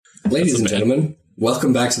Ladies and gentlemen,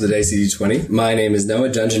 welcome back to the Dicey D20. My name is Noah,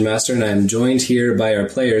 Dungeon Master, and I'm joined here by our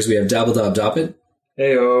players. We have Dabbledob Doppet.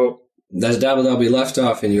 Heyo. That's Dabbledob. We left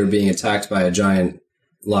off and you were being attacked by a giant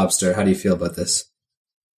lobster. How do you feel about this?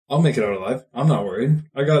 I'll make it out alive. I'm not worried.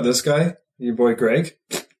 I got this guy, your boy Greg.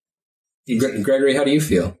 Gregory, how do you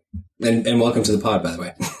feel? And welcome to the pod, by the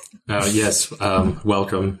way. Yes,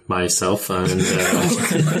 welcome myself. And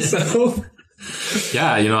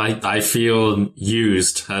yeah, I feel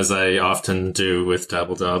used, as I often do with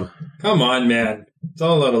Dabbledob. Come on, man. It's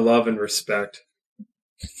all out of love and respect.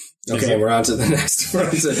 Okay, we're on to the next. We're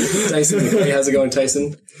on to Tyson. Hey, how's it going,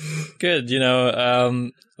 Tyson? Good.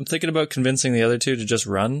 I'm thinking about convincing the other two to just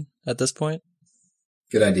run at this point.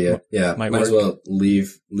 Good idea. Yeah, might as well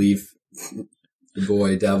leave the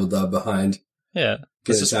boy Dabbledob behind. Yeah.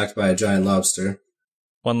 Get attacked by a giant lobster.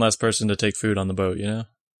 One less person to take food on the boat,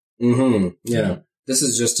 Mm-hmm. Yeah. This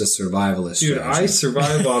is just a survivalist Dude, strategy. I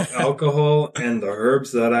survive off alcohol and the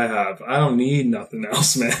herbs that I have. I don't need nothing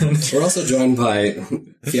else, man. We're also joined by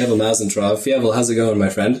Fievel Mazentrov. Fievel, how's it going, my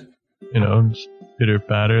friend? Just pitter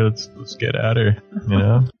patter. Let's get at her.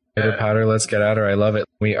 Pitter patter, let's get at her. I love it.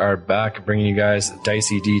 We are back bringing you guys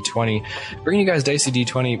Dicey D20. Bringing you guys Dicey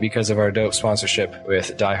D20 because of our dope sponsorship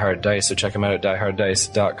with Die Hard Dice. So check them out at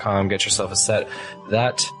dieharddice.com. Get yourself a set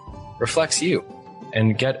that reflects you.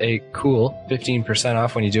 And get a cool 15%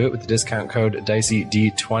 off when you do it with the discount code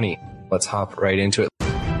DiceyD20. Let's hop right into it.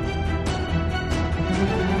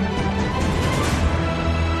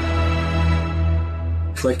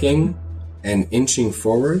 Clicking and inching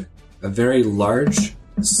forward, a very large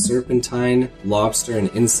serpentine lobster and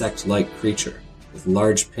insect-like creature with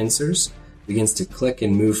large pincers begins to click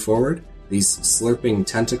and move forward. These slurping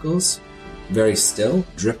tentacles, very still,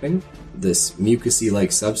 dripping, this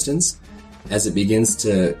mucousy-like substance, as it begins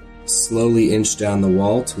to slowly inch down the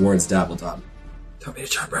wall towards Dabbledob.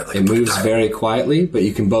 It moves very quietly, but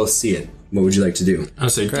you can both see it. What would you like to do? I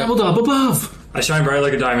say, Dabbledob above! I shine bright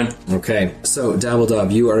like a diamond. Okay, so Dabbledob,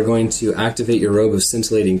 you are going to activate your robe of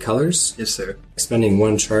scintillating colors. Yes, sir. Expending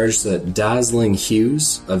one charge so that dazzling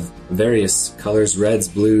hues of various colors, reds,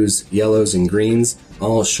 blues, yellows, and greens,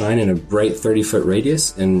 all shine in a bright 30-foot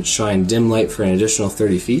radius and shine dim light for an additional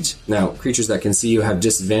 30 feet. Now, creatures that can see you have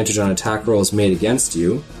disadvantage on attack rolls made against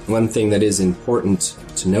you. One thing that is important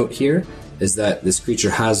to note here is that this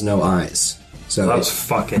creature has no eyes. So that's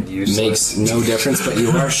fucking useless. Makes no difference, but you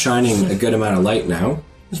are shining a good amount of light now.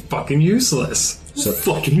 It's fucking useless. So,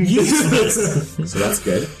 fucking useless. So that's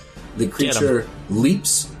good. The creature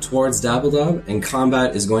leaps towards Dabbledob, and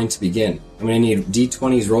combat is going to begin. I'm going to need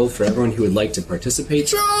D20s rolled for everyone who would like to participate.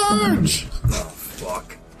 Charge! Oh,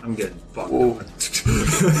 fuck. I'm getting fucked.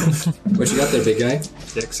 What you got there, big guy?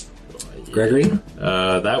 6. Gregory?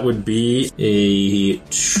 That would be a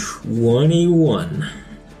 21.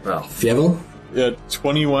 Well, Fievel? Yeah,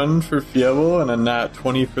 21 for Fievel and a nat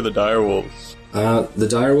 20 for the Direwolves. The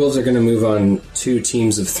Direwolves are going to move on 2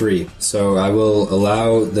 teams of 3. So I will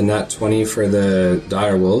allow the nat 20 for the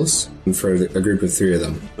Direwolves for a group of 3 of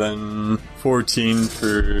them. Then 14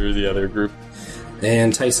 for the other group.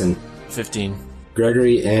 And Tyson? 15.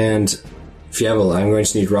 Gregory and Fievel, I'm going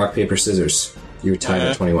to need rock, paper, scissors. You were tied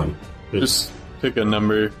at 21. Just pick a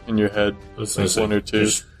number in your head, like 1 or 2.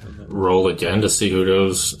 Just roll again to see who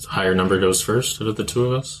goes, higher number goes first out of the two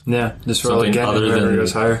of us? yeah, just roll Something again other and whoever than-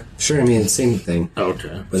 goes higher. Sure, I mean, same thing.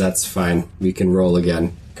 Okay. But that's fine. We can roll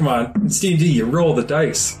again. Come on, it's D&D, you roll the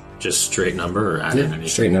dice. Just straight number or add in anything?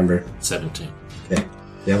 Straight number. 17. Okay.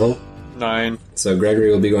 Fievel? 9. So Gregory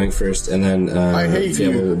will be going first, and then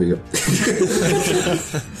Fievel will be going.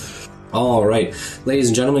 All right. Ladies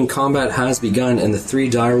and gentlemen, combat has begun, and the 3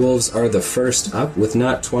 Direwolves are the first up with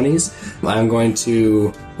nat 20s. I'm going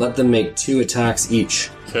to let them make 2 attacks each.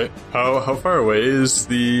 Okay. How far away is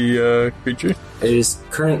the creature? It is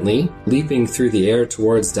currently leaping through the air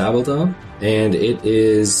towards Dabbledob, and it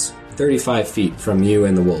is 35 feet from you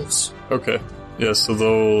and the wolves. Okay. Yeah, so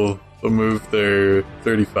they'll move their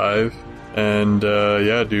 35 and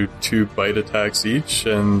do 2 bite attacks each,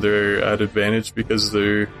 and they're at advantage because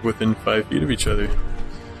they're within 5 feet of each other.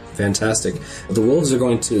 Fantastic. The wolves are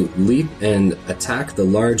going to leap and attack the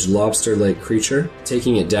large lobster-like creature,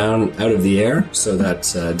 taking it down out of the air so that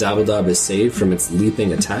Dabbledob is saved from its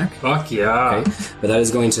leaping attack. Fuck yeah. Okay. But that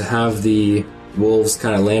is going to have the wolves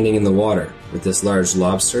kind of landing in the water with this large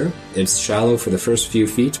lobster. It's shallow for the first few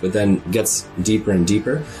feet, but then gets deeper and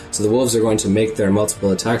deeper. So the wolves are going to make their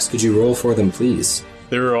multiple attacks. Could you roll for them, please?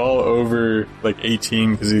 They were all over like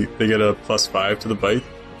 18 because they get a +5 to the bite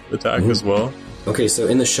attack as well. Okay, so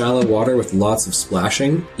in the shallow water with lots of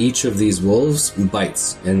splashing, each of these wolves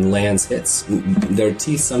bites and lands hits. Their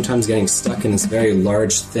teeth sometimes getting stuck in this very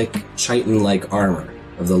large, thick, chitin-like armor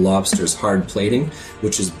of the lobster's hard plating,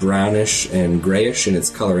 which is brownish and grayish in its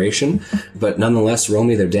coloration. But nonetheless, roll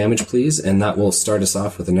me their damage, please, and that will start us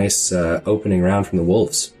off with a nice opening round from the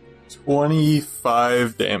wolves.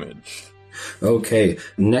 25 damage. Okay,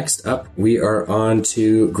 next up, we are on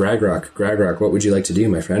to Gragrock. Gragrock, what would you like to do,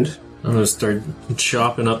 my friend? I'm gonna start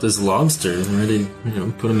chopping up this lobster and ready,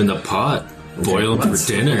 put him in the pot, boil him for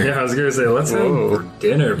dinner. Yeah, I was gonna say, let's have him for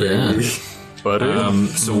dinner, baby. Yeah. Butter?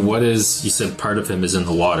 So what is, you said part of him is in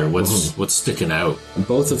the water. What's sticking out?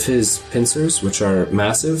 Both of his pincers, which are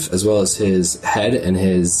massive, as well as his head and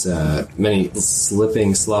his many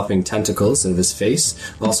slopping tentacles of his face.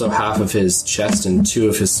 Also half of his chest and 2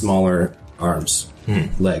 of his smaller arms,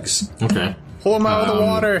 legs. Okay. Pull him out of the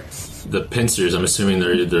water! The pincers, I'm assuming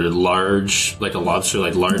they're large, like a lobster,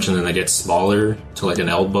 like large, and then they get smaller to like an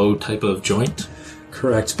elbow type of joint?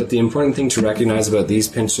 Correct, but the important thing to recognize about these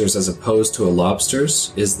pincers as opposed to a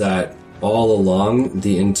lobster's is that all along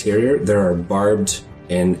the interior there are barbed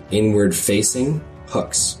and inward-facing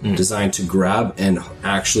hooks designed to grab and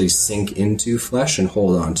actually sink into flesh and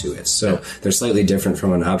hold on to it. So they're slightly different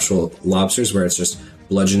from an actual lobster's where it's just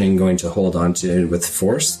bludgeoning going to hold on to it with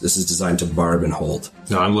force. This is designed to barb and hold.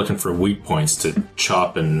 No, I'm looking for weak points to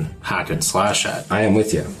chop and hack and slash at. I am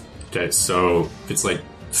with you. Okay, so if it's like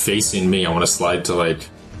facing me, I want to slide to like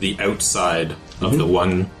the outside of the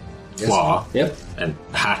one claw Yep. and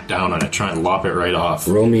hack down on it, try and lop it right off.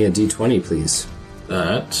 Roll me a d20, please.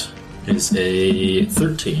 That is a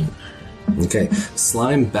 13. Okay.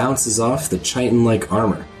 Slime bounces off the chitin-like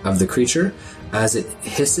armor of the creature as it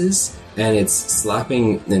hisses, and its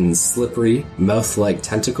slapping and slippery mouth-like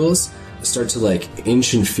tentacles start to like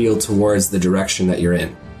inch and feel towards the direction that you're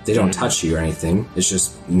in. They don't touch you or anything. It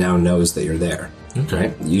just now knows that you're there. Okay.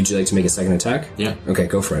 Right? Would you like to make a second attack? Yeah. Okay,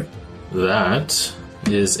 go for it. That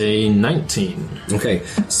is a 19. Okay,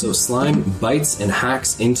 so slime bites and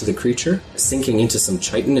hacks into the creature, sinking into some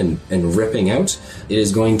chitin and ripping out. It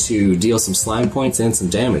is going to deal some slime points and some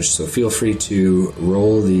damage, so feel free to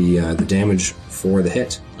roll the damage for the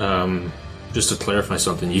hit. Just to clarify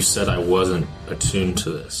something, you said I wasn't attuned to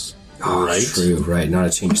this. Oh, right? True, right, not a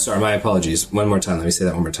change. Sorry, my apologies. One more time, let me say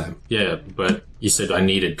that one more time. Yeah, but you said I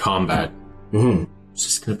needed combat. Mm-hmm. Is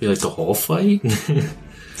this going to be like the whole fight?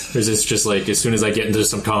 Or is this just like, as soon as I get into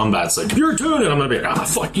some combat, it's like, you're tuned, and I'm going to be like,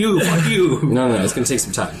 fuck you. No, it's going to take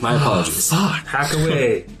some time. My apologies. Fuck. Hack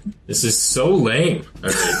away. This is so lame.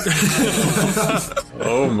 Okay.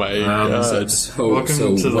 Oh my god.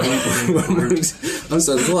 Welcome to the I'm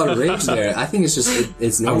sorry, there's a lot of rage there. I think it's just,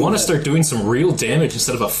 it's I normal. want to start doing some real damage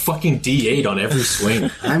instead of a fucking D8 on every swing.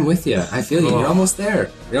 I'm with you. I feel you. You're almost there.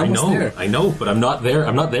 You're almost there. I know, but I'm not there.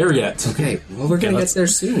 I'm not there yet. Okay, well, we're going to get there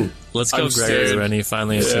soon. Let's go I'm Gregory scared. when he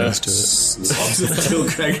finally attunes to it. Kill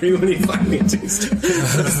Gregory when he finally attunes to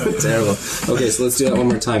it. Terrible. Okay, so let's do that one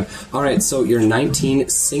more time. Alright, so your 19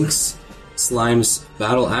 sinks Slime's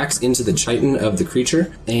battle axe into the chitin of the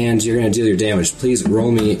creature, and you're going to deal your damage. Please roll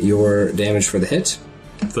me your damage for the hit.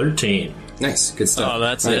 13. Nice, good stuff. Oh,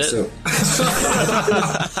 that's All right, it? So,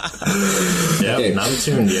 Yeah, Okay. not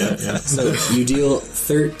attuned yet. Yeah. so you deal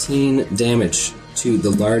 13 damage to the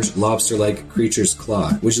large lobster-like creature's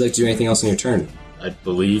claw. Would you like to do anything else on your turn? I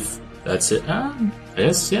believe that's it. I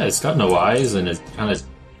guess, yeah, it's got no eyes and it kind of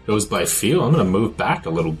goes by feel. I'm going to move back a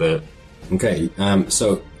little bit. Okay,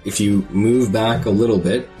 so if you move back a little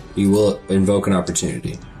bit, you will invoke an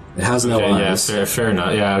opportunity. It has no Okay, yeah, eyes. fair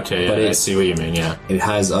enough. Yeah, okay, But yeah, I it- see what you mean, yeah. It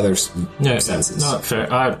has other Yeah, senses. no, fair.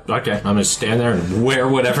 Okay, I'm going to stand there and wear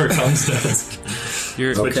whatever comes next.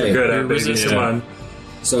 You're, Okay. What you're good at, baby. resistant. Come on.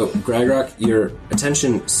 So, Gragrock, your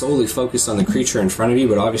attention solely focused on the creature in front of you,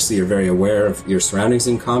 but obviously you're very aware of your surroundings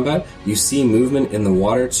in combat. You see movement in the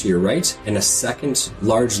water to your right, and a second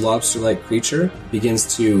large lobster-like creature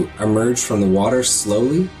begins to emerge from the water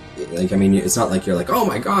slowly. Like, I mean, it's not like you're like, oh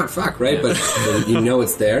my god, fuck, right? But you know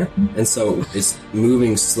it's there, and so it's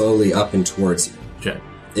moving slowly up and towards you. Okay.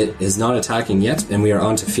 It is not attacking yet, and we are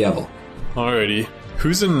on to Fievel. Alrighty.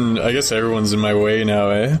 Who's in... I guess everyone's in my way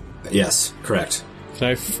now, eh? Yes, correct. Can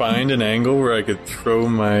I find an angle where I could throw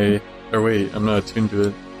my... Or wait, I'm not attuned to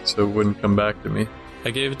it, so it wouldn't come back to me.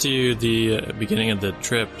 I gave it to you the beginning of the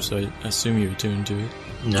trip, so I assume you attuned to it.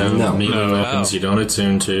 No. Melee weapons Wow. you don't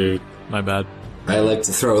attune to. My bad. I like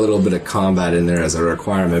to throw a little bit of combat in there as a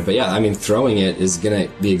requirement, but yeah, I mean, throwing it is going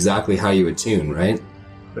to be exactly how you attune, right?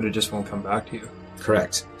 But it just won't come back to you.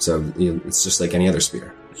 Correct. So it's just like any other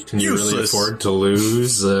spear. Can you really Useless. afford to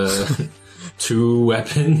lose 2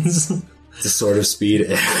 weapons? The Sword of Speed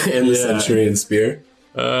and the Centurion Spear.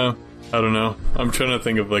 I don't know. I'm trying to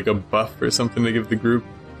think of like a buff or something to give the group,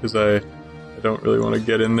 because I don't really want to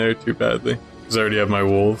get in there too badly. Because I already have my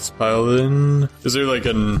wolves piled in. Is there like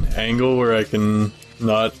an angle where I can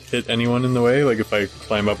not hit anyone in the way? Like if I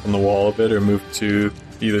climb up on the wall a bit or move to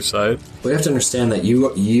either side? We have to understand that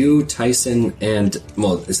you, Tyson, and,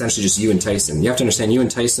 well, essentially just you and Tyson. You have to understand you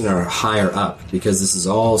and Tyson are higher up because this is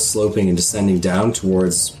all sloping and descending down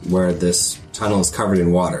towards where this tunnel is covered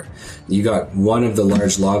in water. You got one of the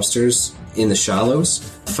large lobsters in the shallows,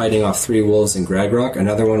 fighting off 3 wolves in Gragrock,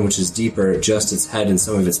 another one which is deeper, just its head and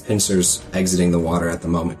some of its pincers exiting the water at the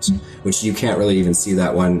moment, which you can't really even see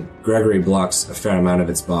that one. Gregory blocks a fair amount of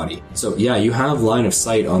its body. So yeah, you have line of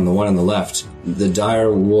sight on the one on the left. The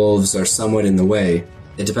dire wolves are somewhat in the way.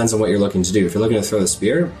 It depends on what you're looking to do. If you're looking to throw the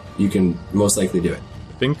spear, you can most likely do it.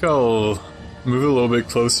 I think I'll move a little bit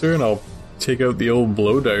closer and I'll take out the old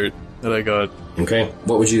blow dart that I got. Okay,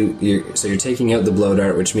 what would so you're taking out the blow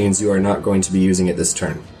dart, which means you are not going to be using it this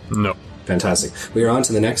turn. No. Fantastic. We are on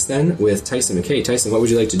to the next then with Tyson McKay. Tyson, what would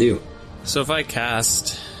you like to do? So if I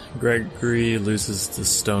cast, Gregory loses the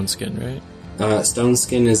stone skin, right? Stone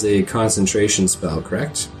Skin is a concentration spell,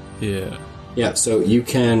 correct? Yeah. Yeah, so you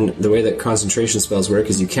can, the way that concentration spells work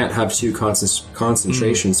is you can't have 2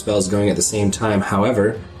 concentration spells going at the same time.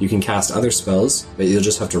 However, you can cast other spells, but you'll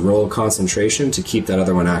just have to roll concentration to keep that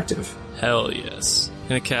other one active. Hell yes. I'm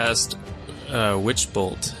gonna cast Witch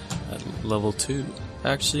Bolt at level 2.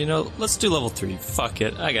 Actually, let's do level 3. Fuck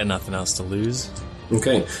it. I got nothing else to lose.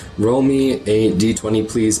 Okay, roll me a d20,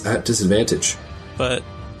 please, at disadvantage. But...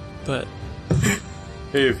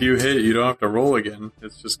 Hey, if you hit, you don't have to roll again.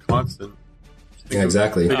 It's just constant. Yeah,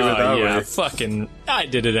 exactly. Think of it that way. fucking... I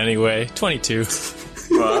did it anyway. 22.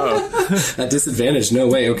 Wow. At disadvantage, no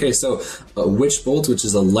way. Okay, so Witch Bolt, which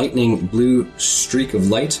is a lightning blue streak of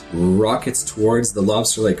light, rockets towards the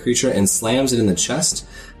lobster-like creature and slams it in the chest,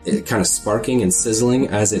 it kind of sparking and sizzling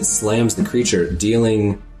as it slams the creature,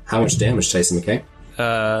 dealing how much damage, Tyson McKay?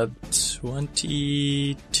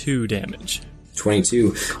 22 damage.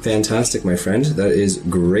 22. Fantastic, my friend. That is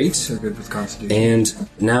great. So good with Constitution. And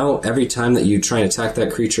now, every time that you try and attack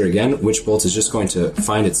that creature again, Witch Bolt is just going to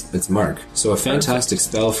find its mark. So a fantastic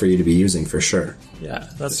spell for you to be using, for sure. Yeah,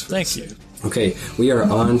 thank you. Okay, we are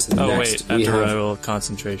on to the Oh, next. wait, after I roll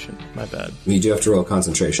concentration. My bad. You do have to roll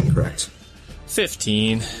concentration, correct?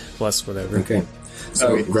 15 plus whatever. Okay.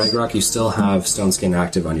 So, Gragrock, you still have Stone Skin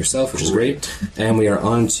active on yourself, which is great. And we are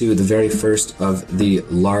on to the very first of the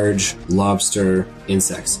large lobster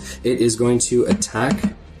insects. It is going to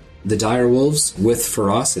attack the dire wolves with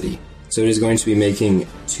ferocity. So it is going to be making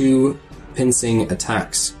 2 pincing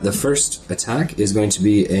attacks. The first attack is going to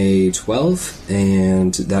be a 12,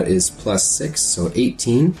 and that is plus 6, so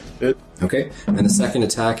 18. Hit. Okay. And the second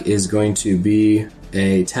attack is going to be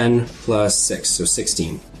a 10 plus 6, so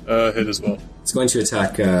 16. Hit as well. It's going to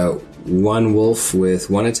attack one wolf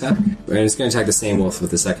with 1 attack, and it's going to attack the same wolf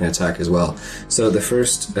with the second attack as well. So the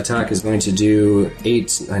first attack is going to do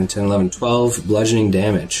 8, 9, 10, 11, 12 bludgeoning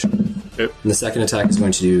damage. Yep. And the second attack is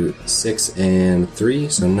going to do 6 and 3,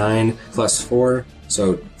 so 9 plus 4,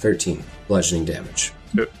 so 13 bludgeoning damage.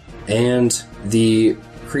 Yep. And the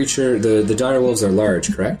creature, the dire wolves are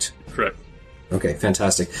large, correct? Correct. Okay,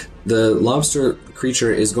 fantastic. The lobster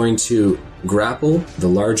creature is going to grapple the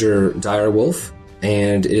larger dire wolf,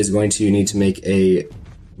 and it is going to need to make a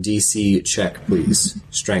DC check, please.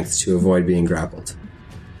 Strength to avoid being grappled.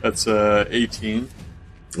 That's 18.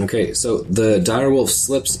 Okay, so the dire wolf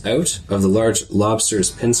slips out of the large lobster's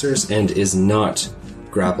pincers and is not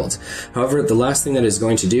grappled. However, the last thing that it's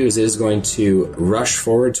going to do is it is going to rush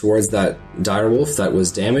forward towards that dire wolf that was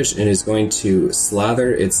damaged and is going to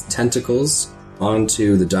slather its tentacles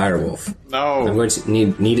onto the dire wolf. No. I'm going to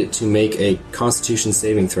need it to make a Constitution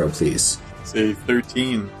saving throw, please. Say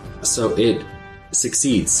 13. So it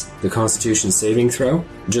succeeds the Constitution saving throw,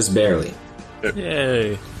 just barely.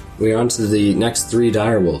 Yay. We're on to the next 3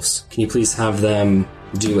 dire wolves. Can you please have them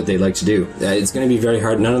do what they'd like to do? It's going to be very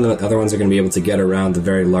hard. None of the other ones are going to be able to get around the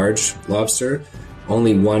very large lobster.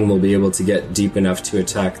 Only one will be able to get deep enough to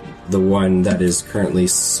attack the one that is currently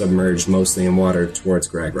submerged mostly in water towards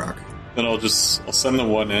Gragrock. Then I'll send the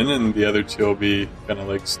one in, and the other 2 will be kind of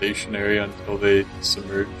like stationary until they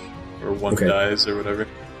submerge, or one dies, or whatever.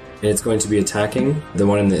 And it's going to be attacking the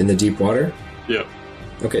one in the deep water? Yep.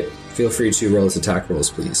 Okay, feel free to roll its attack rolls,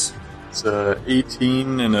 please. It's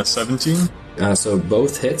 18 and a 17. So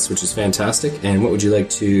both hits, which is fantastic. And what would you like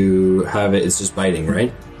to have it? It's just biting,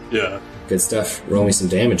 right? Yeah. Good stuff. Roll me some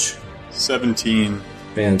damage. 17.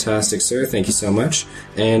 Fantastic, sir. Thank you so much.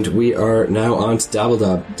 And we are now on to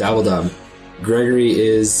Dabbledob. Dabbledob. Gregory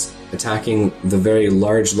is attacking the very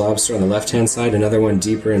large lobster on the left-hand side, another one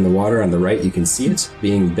deeper in the water on the right. You can see it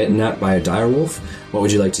being bitten at by a direwolf. What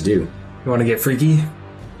would you like to do? You want to get freaky?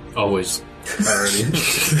 Always. Already.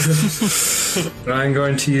 I'm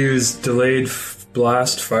going to use Delayed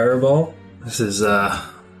Blast Fireball. This is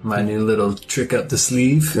my new little trick up the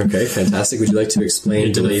sleeve. Okay, fantastic. Would you like to explain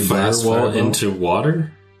Into delayed the blast firewall fireball? into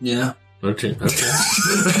water? Yeah. Okay.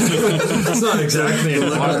 It's not exactly The in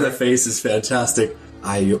look on water. the face is fantastic.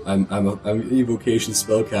 I'm an evocation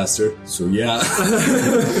spellcaster, so yeah.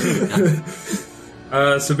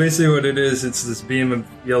 So basically what it is, it's this beam of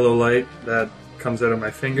yellow light that comes out of my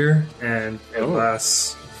finger, and it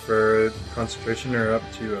lasts for concentration or up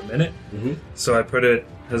to a minute. Mhm. So I put it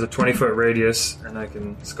as a 20-foot radius, and I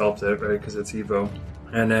can sculpt it, right, because it's Evo.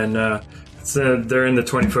 And then so they're in the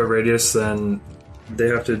 20-foot radius, then they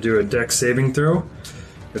have to do a dex saving throw.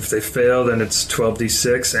 If they fail, then it's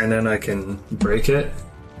 12d6, and then I can break it,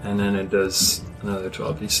 and then it does another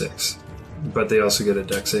 12d6. But they also get a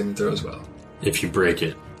dex saving throw as well. If you break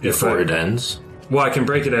it If before I- it ends. Well, I can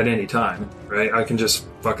break it at any time, right? I can just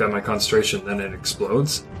fuck up my concentration, then it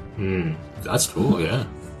explodes. That's cool, yeah.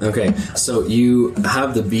 Okay, so you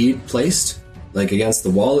have the bead placed, like against the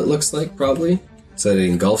wall, it looks like, probably, so that it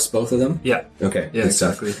engulfs both of them? Yeah. Okay, Yeah, good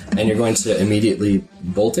stuff. exactly. And you're going to immediately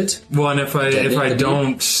bolt it? Well, and if I Detonate the beam?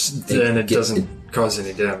 don't, then it Get- doesn't cause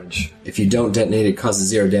any damage. If you don't detonate, it causes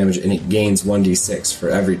 0 damage, and it gains 1d6 for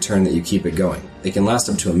every turn that you keep it going. It can last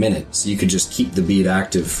up to a minute, so you could just keep the bead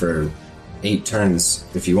active for 8 turns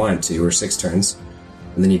if you wanted to, or 6 turns,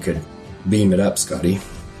 and then you could beam it up, Scotty.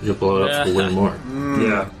 You'll blow it up for way more.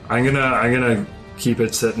 Yeah, I'm gonna keep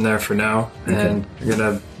it sitting there for now, and I'm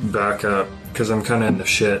gonna back up because I'm kind of in the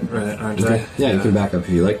shit, right? Aren't I? Yeah, you can back up if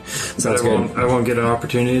you like. But Sounds good. I won't get an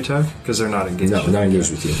opportunity attack because they're not engaged. No, not engaged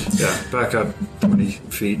with you. Yeah, back up 20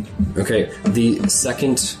 feet. Okay, the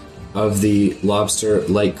second of the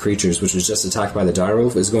lobster-like creatures, which was just attacked by the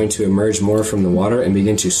direwolf, is going to emerge more from the water and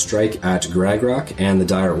begin to strike at Gragrock and the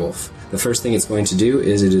direwolf. The first thing it's going to do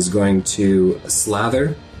is it is going to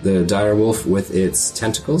slather the direwolf with its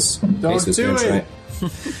tentacles. Don't so it's do gonna it.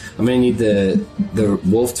 I'm going to need the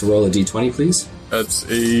wolf to roll a d20, please. That's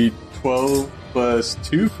a 12 plus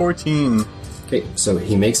 2, 14. Okay, so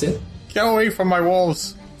he makes it. Get away from my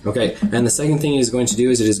wolves. Okay, and the second thing it is going to do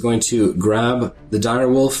is it is going to grab the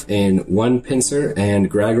direwolf in one pincer and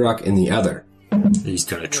Gragrock in the other. He's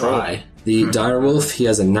gonna try. The direwolf, he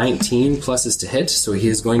has a 19 pluses to hit, so he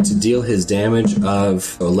is going to deal his damage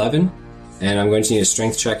of 11. And I'm going to need a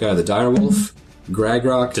strength check out of the direwolf.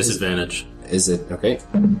 Gragrock Disadvantage. is it okay?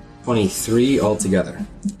 23 altogether.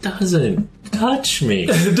 Doesn't touch me.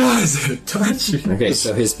 It does. It touch you. Okay,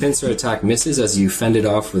 so his pincer attack misses as you fend it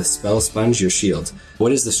off with Spell Sponge, your shield.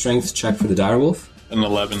 What is the strength check for the direwolf? An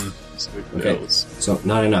 11. So it Okay, fails. so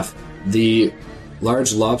not enough. The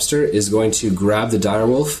large lobster is going to grab the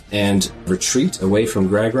direwolf and retreat away from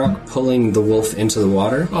Gragrock, pulling the wolf into the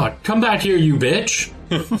water. Oh, come back here, you bitch.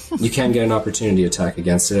 You can get an opportunity attack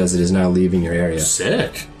against it as it is now leaving your area.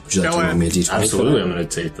 Sick. Would you like to Kill roll it. me a d20 for Absolutely, that? I'm gonna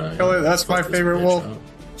take that. Kill it, that's my Fuck this favorite bitch wolf. up.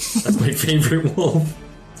 That's my favorite wolf.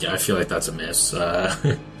 Yeah, I feel like that's a miss.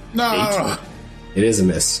 No! It is a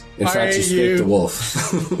miss. In I fact, you hate scraped you. the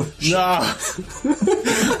wolf. No!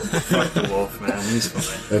 Fuck the wolf, man. He's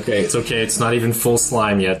fine. Okay, It's okay, it's not even full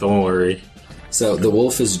slime yet, don't worry. so the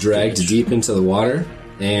wolf is dragged deep into the water,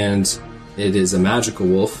 and it is a magical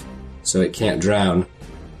wolf, so it can't drown,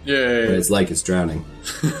 but Yay. it's like it's drowning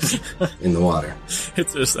in the water.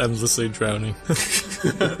 It's just endlessly drowning.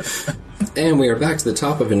 And we are back to the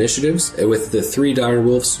top of initiatives with the 3 dire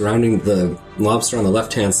wolves surrounding the lobster on the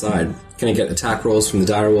left-hand side. Can I get attack rolls from the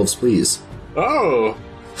dire wolves, please? Oh!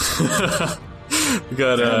 We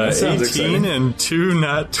got that sounds 18 exciting. and 2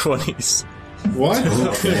 nat 20s. What?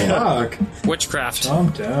 man. Fuck. Witchcraft. Calm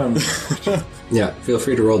down. Yeah, feel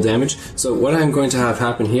free to roll damage. So what I'm going to have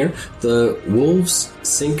happen here, the wolves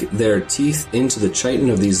sink their teeth into the chitin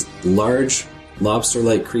of these large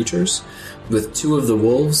lobster-like creatures, with 2 of the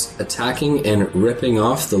wolves attacking and ripping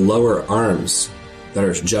off the lower arms that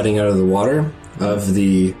are jutting out of the water of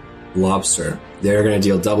the lobster. They're going to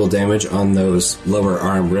deal double damage on those lower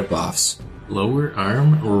arm rip-offs. Lower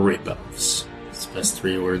arm rip-offs. It's the best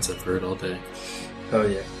 3 words I've heard all day. Oh,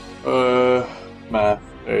 yeah. Math.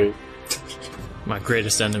 Hey. My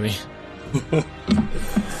greatest enemy.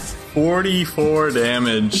 44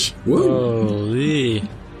 damage. Woo! Holy.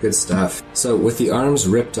 Good stuff. So with the arms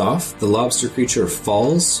ripped off, the lobster creature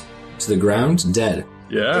falls to the ground, dead.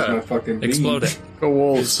 That's my Yeah. fucking bean. Explode it. Go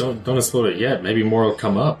wolves. Don't explode it yet. Maybe more will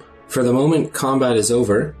come up. For the moment, combat is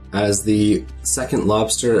over, as the second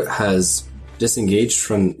lobster has disengaged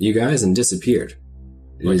from you guys and disappeared.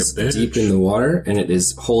 It Like is a bitch. deep in the water, and it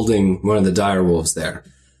is holding one of the dire wolves there.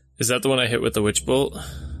 Is that the one I hit with the witch bolt?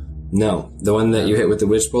 No, the one that you hit with the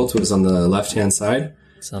witch bolt was on the left-hand side.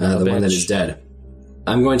 Son of a The one that bitch. is dead.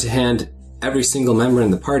 I'm going to hand every single member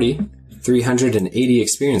in the party 380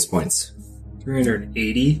 experience points.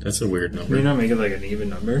 380. That's a weird Can you number. not make it like an even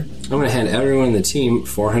number? I'm going to hand everyone in the team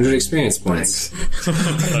 400 experience points.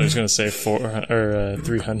 Thanks. I was going to say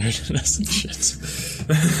 300 and some shit.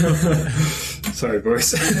 Sorry,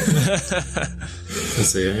 boys. I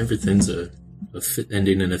say everything's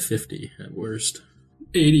ending in a 50 at worst.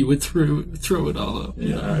 80 would throw it all up.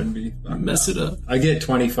 Yeah, I'd be. Mess it up. I get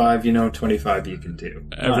 25. 25 you can do.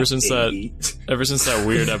 Ever Not since 80. Ever since that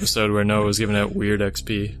weird episode where Noah was giving out weird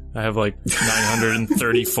XP, I have like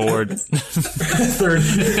 934. 34.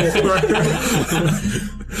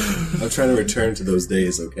 I'm trying to return to those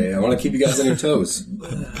days, okay? I want to keep you guys on your toes.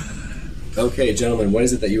 Okay, gentlemen, what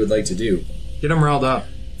is it that you would like to do? Get them riled up.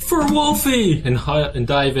 For Wolfie! And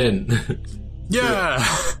dive in. Yeah.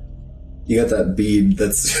 You got that bead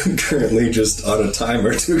that's currently just on a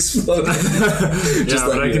timer to explode. Yeah, but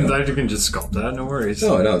let I me can know. I can just sculpt that. No worries.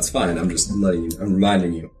 No, it's fine. I'm just letting you. I'm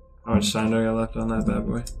reminding you. How much time do I got left on that bad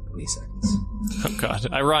boy? 20 seconds. Oh god,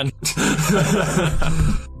 I run.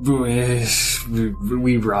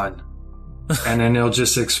 We run. And then it'll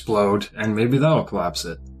just explode, and maybe that'll collapse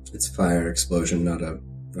it. It's a fire explosion, not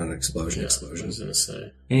an explosion. I Explosion. was gonna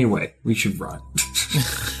say. Anyway, we should run.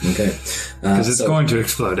 Okay. Because it's going to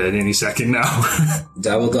explode at any second now.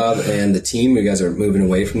 Dabbledob and the team, you guys are moving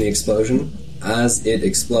away from the explosion. As it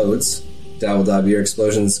explodes, Dabbledob, your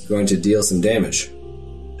explosion's going to deal some damage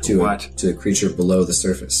to What? to the creature below the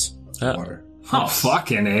surface of the Ah. water. Oh,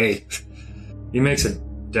 fucking A. He makes a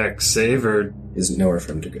dex save, or... Is nowhere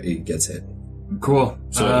for him to go. He gets hit. Cool.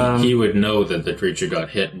 So he would know that the creature got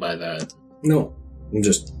hit by that. No, I'm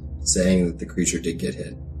just saying that the creature did get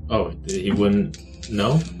hit. Oh, he wouldn't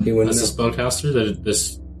know? He wouldn't As a know. spellcaster that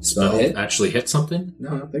this Spell spell hit? actually hit something? No,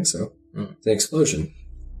 I don't think so. Hmm. It's an explosion.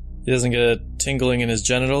 He doesn't get a tingling in his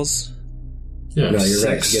genitals. Yeah. No, you're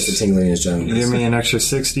right. Six. He gets a tingling in his You give genitals. me an extra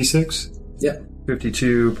 66? Yep.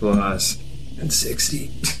 52 plus... and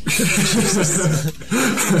 60.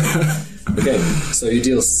 Okay, so you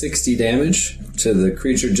deal 60 damage to the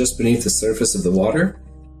creature just beneath the surface of the water,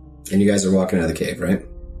 and you guys are walking out of the cave, right?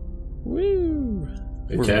 Woo!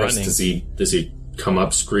 The We're cast, running. does he come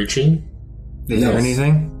up screeching? Did you No. hear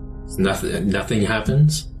anything? Nothing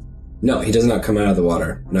happens? No, he does not come out of the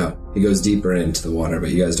water. No, he goes deeper into the water,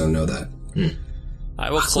 but you guys don't know that. I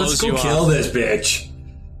will close Let's you go off. kill this bitch.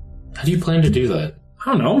 How do you plan to do that?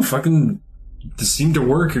 I don't know, fucking... This seemed to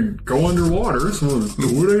work and go underwater, so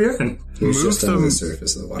do it again. He was Move just under them- the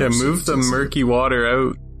surface of the water. Yeah, so move it's the just- murky water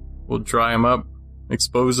out. We'll dry him up,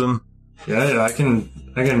 expose him. Yeah, I can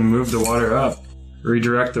move the water up.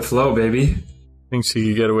 Redirect the flow, baby. Thinks he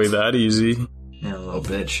could get away that easy. Yeah, little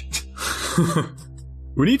bitch.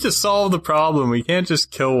 We need to solve the problem. We can't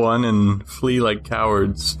just kill one and flee like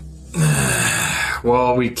cowards.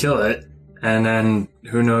 Well, we kill it, and then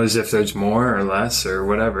who knows if there's more or less or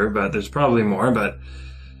whatever, but there's probably more, but...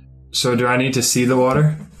 So do I need to see the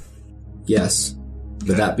water? Yes,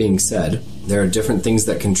 but that being said, there are different things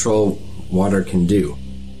that control water can do.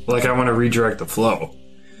 Like, I want to redirect the flow.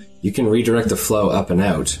 You can redirect the flow up and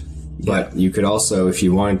out, but you could also, if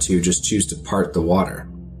you wanted to, just choose to part the water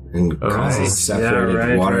and cause right. separated Yeah,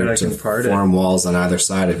 right, water right, I to can part it. form walls on either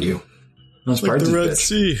side of you. Let's part this bitch.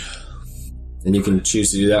 Sea. And you can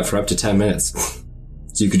choose to do that for up to 10 minutes.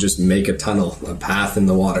 So you could just make a tunnel, a path in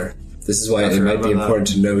the water. This is why it forgot might be about important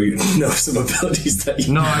to know some abilities that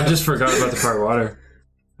you No, I just forgot about the part water.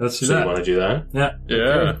 Let's do So you that. want to do that? Yeah.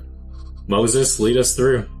 Yeah. Moses, lead us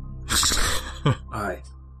through. Aye.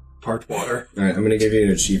 Part water. Alright, I'm going to give you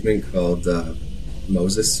an achievement called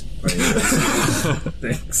Moses.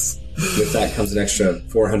 Thanks. With that comes an extra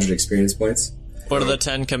 400 experience points. What are the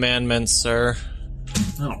 10 commandments, sir?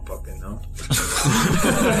 I don't fucking know.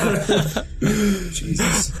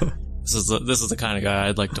 Jesus. This is the kind of guy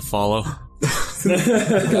I'd like to follow.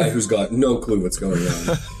 The guy who's got no clue what's going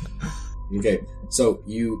on. Okay, so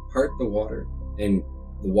you part the water, and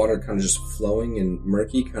the water kind of just flowing and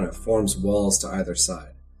murky kind of forms walls to either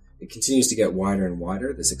side. It continues to get wider and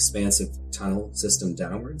wider, this expansive tunnel system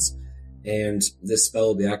downwards, and this spell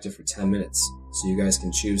will be active for 10 minutes. So you guys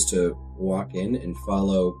can choose to walk in and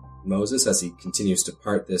follow Moses as he continues to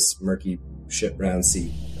part this murky ship brown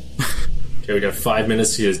sea. Okay, we got 5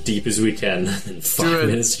 minutes to get as deep as we can, and 5 it.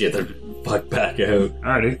 minutes to get the fuck back out.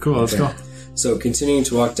 Alrighty, cool, let's Okay. go. So continuing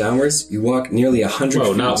to walk downwards, you walk nearly 100 Whoa,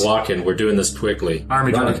 feet. not walking. We're doing this quickly.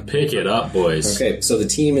 Army Running. dog. Pick it up, boys. Okay, so the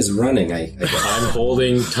team is running. I guess. I'm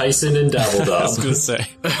holding Tyson and I was Dabbledub. gonna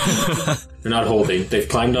say. They're not holding. They've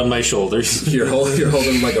climbed on my shoulders. You're holding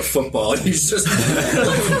him like a football. And he's just...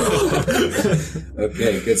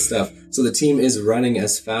 Okay, good stuff. So the team is running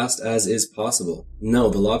as fast as is possible. No,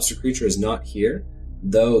 the lobster creature is not here,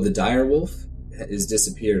 though the dire wolf is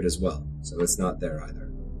disappeared as well. So it's not there either.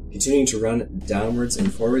 Continuing to run downwards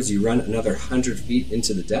and forwards, you run another 100 feet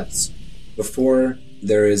into the depths before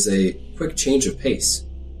there is a quick change of pace.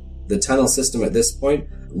 The tunnel system at this point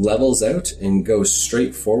levels out and goes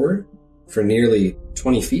straight forward for nearly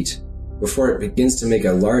 20 feet before it begins to make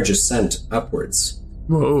a large ascent upwards.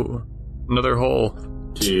 Whoa. Another hole.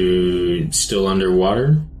 Still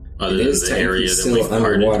underwater? Other It than is the area technically that we've still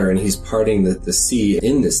parted. underwater, and he's parting the sea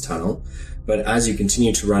in this tunnel. But as you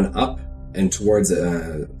continue to run up and towards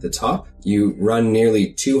the top, you run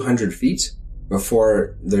nearly 200 feet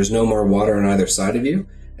before there's no more water on either side of you,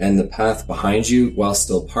 and the path behind you, while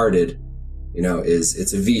still parted,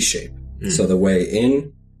 it's a V shape. So the way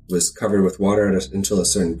in was covered with water until a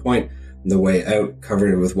certain point. The way out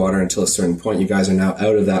covered with water until a certain point. You guys are now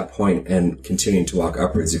out of that point and continuing to walk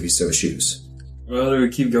upwards if you so choose. Well, do we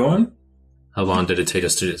keep going? How long did it take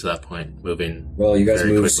us to get to that point? Moving. Well, you guys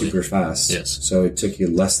Very move quickly. super fast. Yes. So it took you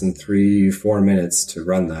less than 3-4 minutes to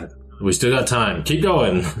run that. We still got time. Keep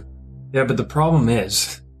going. Yeah, but the problem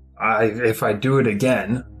is, if I do it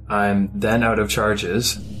again, I'm then out of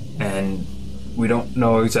charges, and we don't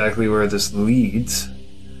know exactly where this leads.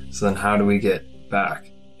 So then how do we get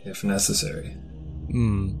back, if necessary? I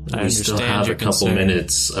We understand still have your a couple concern.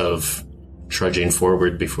 minutes of trudging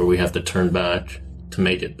forward before we have to turn back to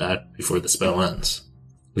make it back before the spell ends.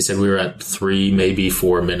 We said we were at 3, maybe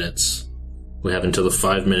 4 minutes. We have until the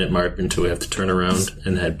 5-minute mark until we have to turn around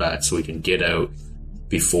and head back so we can get out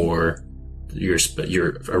before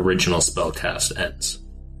your original spell cast ends.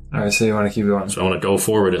 Alright, so you want to keep going? So I want to go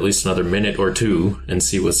forward at least another minute or two and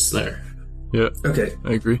see what's there. Yeah, Okay.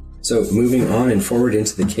 I agree. So moving on and forward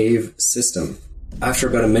into the cave system. After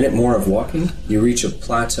about a minute more of walking, you reach a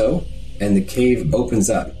plateau and the cave opens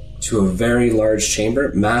up to a very large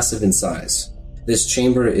chamber, massive in size. This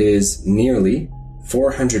chamber is nearly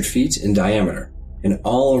 400 feet in diameter. And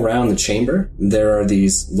all around the chamber, there are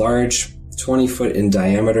these large 20-foot in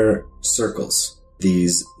diameter circles.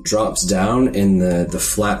 These drops down in the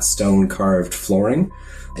flat stone carved flooring.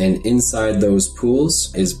 And inside those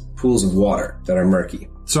pools is pools of water that are murky.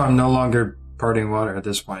 So I'm no longer parting water at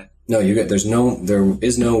this point. No, there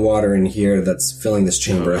is no water in here that's filling this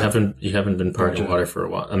chamber up. You haven't been parting water for a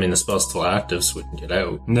while. I mean, the spell's still active, so we can get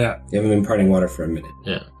out. Yeah. You haven't been parting water for a minute.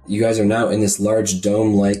 Yeah. You guys are now in this large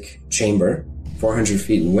dome-like chamber, 400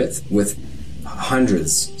 feet in width, with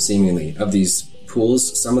hundreds, seemingly, of these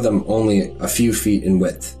pools. Some of them only a few feet in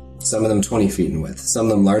width. Some of them 20 feet in width. Some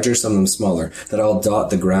of them larger, some of them smaller, that all dot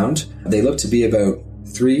the ground. They look to be about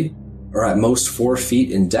 3 or at most 4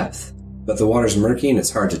 feet in depth, but the water's murky and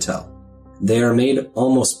it's hard to tell. They are made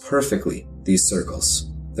almost perfectly, these circles.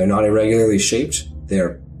 They're not irregularly shaped. They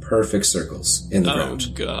are perfect circles in the Oh,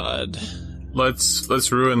 ground. God.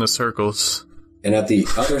 Let's ruin the circles. And at the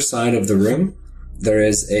other side of the room, there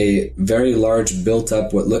is a very large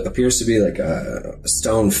built-up, what appears to be like a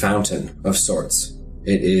stone fountain of sorts.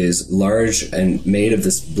 It is large and made of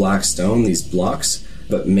this black stone, these blocks,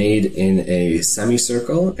 but made in a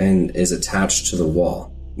semicircle and is attached to the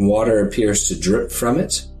wall. Water appears to drip from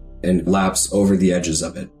it and laps over the edges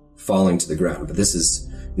of it, falling to the ground. But this is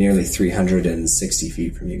nearly 360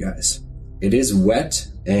 feet from you guys. It is wet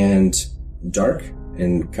and dark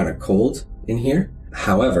and kind of cold in here.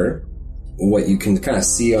 However, what you can kind of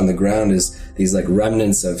see on the ground is these like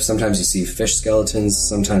remnants of, sometimes you see fish skeletons,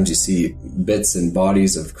 sometimes you see bits and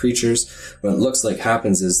bodies of creatures. What it looks like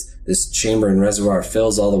happens is this chamber and reservoir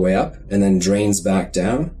fills all the way up and then drains back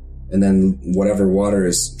down. And then whatever water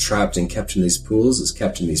is trapped and kept in these pools is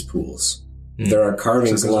kept in these pools. There are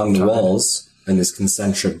carvings So it goes along on the top. walls in this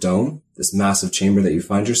concentric dome, this massive chamber that you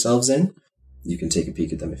find yourselves in. You can take a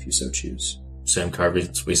peek at them if you so choose. Same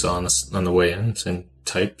carvings we saw on the way in, same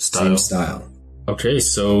type, style. Same style. Okay,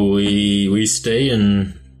 so we stay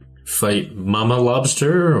and fight Mama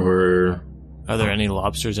Lobster, or Are there any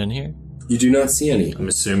lobsters in here? You do not see any. I'm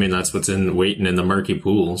assuming that's what's waiting in the murky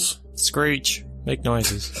pools. Screech. Make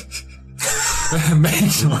noises.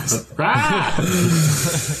 Makes noise. Ah!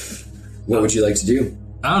 What would you like to do?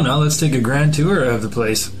 I don't know, let's take a grand tour of the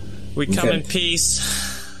place. We come Okay. in peace.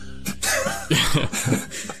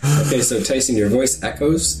 Okay, so Tyson, your voice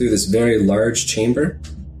echoes through this very large chamber,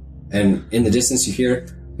 and in the distance you hear,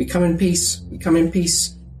 "We come in peace. We come in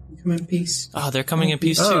peace. We Come in peace. Oh, they're coming in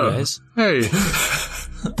peace too, Oh. guys. Hey,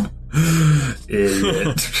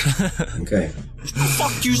 Idiot. Okay.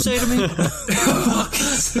 Fuck you say to me?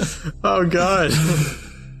 oh god.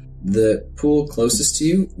 The pool closest to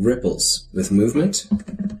you ripples with movement,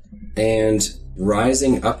 and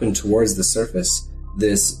rising up and towards the surface,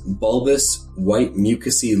 this bulbous, white,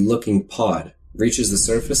 mucousy looking pod reaches the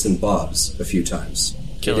surface and bobs a few times.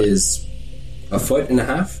 Kill It it. is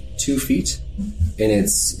 1.5 feet, 2 feet in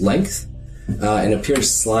its length, and appears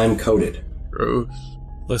slime coated. Gross.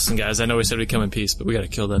 Listen, guys, I know we said we'd come in peace, but we gotta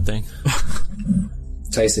kill that thing.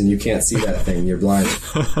 Tyson, you can't see that thing, you're blind.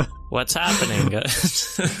 What's happening,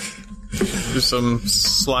 guys? There's some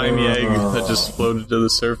slimy egg that just floated to the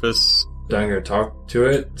surface. I'm gonna talk to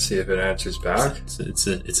it, see if it answers back. It's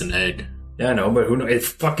an egg. Yeah, I know, but who knows? It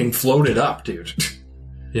fucking floated up, dude.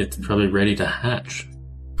 It's probably ready to hatch.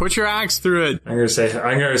 Put your axe through it. I'm gonna say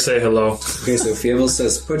hello. Okay, so Fievel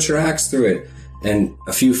says, put your axe through it, and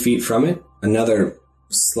a few feet from it, another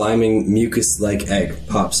sliming, mucus-like egg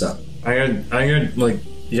pops up. I'm gonna like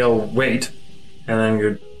yell wait, and then I'm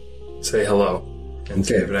gonna say hello and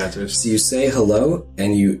see if it answers. So you say hello,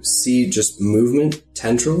 and you see just movement,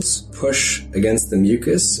 tendrils, push against the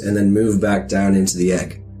mucus, and then move back down into the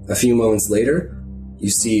egg. A few moments later, you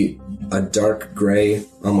see a dark gray,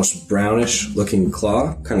 almost brownish looking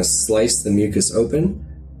claw kind of slice the mucus open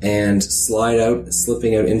and slide out,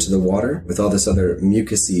 slipping out into the water with all this other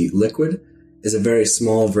mucusy liquid, is a very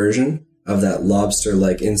small version of that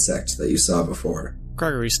lobster-like insect that you saw before.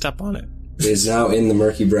 Gregory, step on it. It is now in the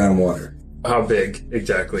murky brown water. How big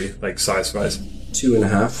exactly, like size-wise?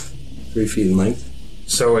 2.5, 3 feet in length.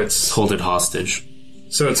 So it's Hold it hostage.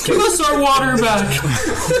 Give us our water back!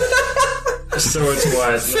 So it's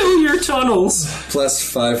what? Fill your tunnels! Plus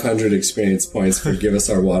 500 experience points for give us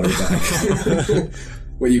our water back.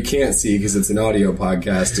 What you can't see, because it's an audio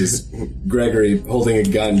podcast, is Gregory holding a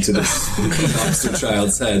gun to this monster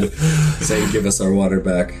child's head, saying, give us our water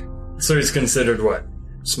back. So he's considered what?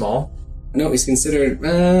 Small? No, he's considered,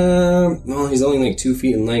 well, he's only like 2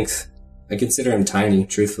 feet in length. I consider him tiny,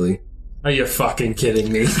 truthfully. Are you fucking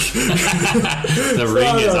kidding me? The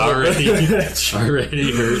ring is already hurting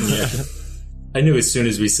you. I knew as soon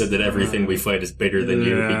as we said that everything we fight is bigger than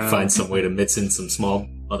you, Yeah. we'd find some way to mix in some small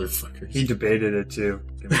motherfuckers. He debated it too.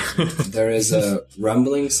 There is a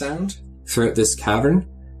rumbling sound throughout this cavern,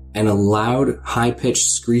 and a loud,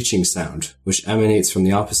 high-pitched screeching sound, which emanates from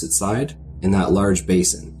the opposite side in that large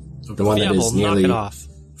basin. The one that Fievel, is knock nearly it off.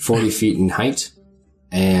 40 feet in height,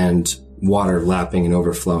 and water lapping and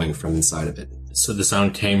overflowing from inside of it. So the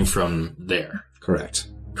sound came from there. Correct.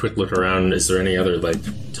 Quick look around. Is there any other,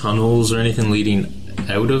 tunnels or anything leading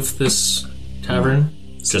out of this tavern?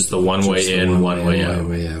 Just the one way in, one way out.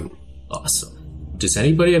 Way out. Awesome. Does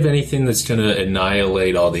anybody have anything that's going to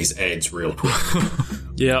annihilate all these eggs real quick?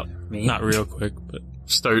 Yep. Not real quick, but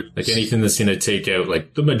Start. Like anything that's going to take out,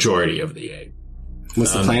 the majority of the egg?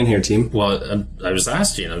 What's the plan here, team? Well, I was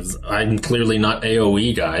asking. I'm clearly not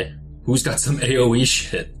AoE guy. Who's got some AoE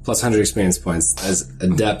shit? Plus 100 experience points as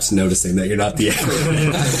adepts noticing that you're not the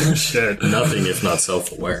Shit. Nothing if not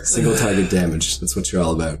self-aware. single target damage. That's what you're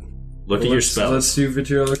all about. Look at your Let's spells. do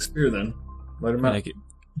vitriolic spear then. Light him up. I can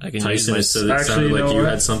use Tyson, my... it sounded Actually, you like know you what?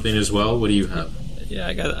 had something as well. What do you have? Yeah,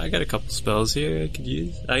 I got a couple spells here I could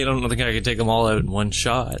use. I don't think I could take them all out in one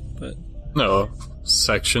shot, but... No.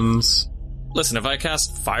 Sections. Listen, if I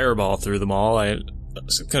cast Fireball through them all,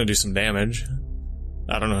 it's gonna do some damage.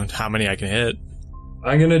 I don't know how many I can hit.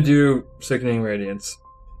 I'm gonna do Sickening Radiance.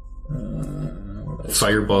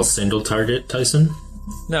 Fireball single target, Tyson?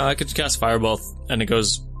 No, I could cast Fireball and it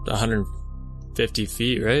goes 150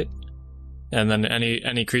 feet, right? And then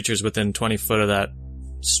any creatures within 20 foot of that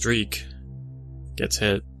streak gets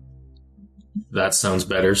hit. That sounds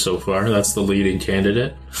better so far. That's the leading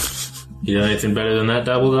candidate. You got anything better than that,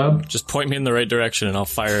 Dabble Dub? Just point me in the right direction and I'll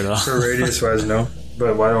fire it off. For radius wise, no.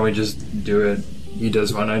 But why don't we just do it? He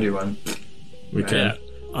does one, I do one. We can. Yeah,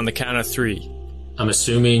 on the count of 3. I'm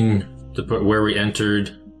assuming where we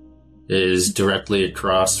entered is directly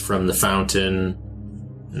across from the fountain,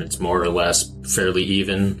 and it's more or less fairly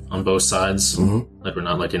even on both sides. Mm-hmm. Like we're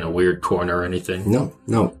not in a weird corner or anything.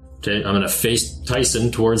 No. Okay, I'm gonna face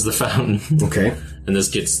Tyson towards the fountain, Okay. and this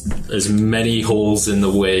gets as many holes in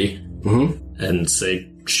the way, Mm-hmm. and say,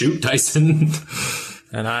 "Shoot, Tyson!"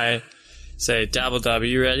 And I say, Dabble Dab, are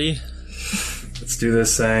you ready? Let's do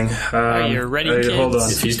this thing. Are you ready, Hold on.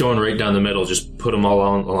 kids? If he's going right down the middle, just put them all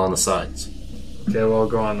along the sides. Okay, well, I'll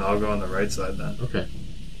go on the right side then. Okay.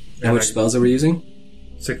 And which spells are we using?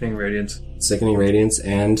 Sickening Radiance. Sickening Radiance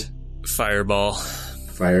and... Fireball.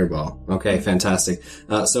 Fireball. Okay, fantastic.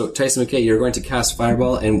 So Tyson McKay, you're going to cast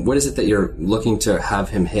Fireball, and what is it that you're looking to have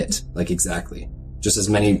him hit? Like exactly? Just as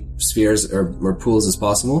many spheres or pools as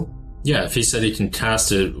possible? Yeah, if he said he can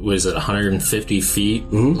cast it, was it 150 feet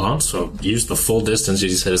long? So use the full distance. He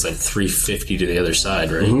said it's like 350 to the other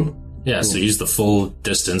side, right? Mm-hmm. Yeah, so use the full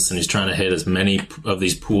distance, and he's trying to hit as many of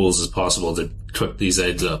these pools as possible to cook these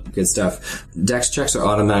eggs up. Good stuff. Dex checks are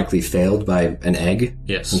automatically failed by an egg.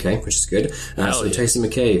 Yes. Okay, which is good. Tyson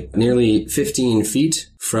McKay, nearly 15 feet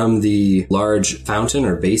from the large fountain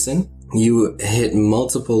or basin, you hit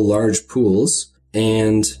multiple large pools,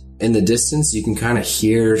 and in the distance, you can kind of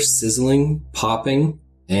hear sizzling, popping,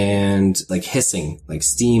 and like hissing, like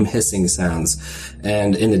steam hissing sounds.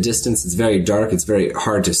 And in the distance, it's very dark. It's very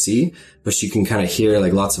hard to see, but you can kind of hear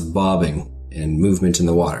like lots of bobbing and movement in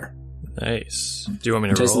the water. Nice. Do you want me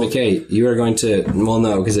to Tyson roll? McKay, you are going to, well,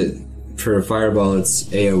 no, because for a Fireball, it's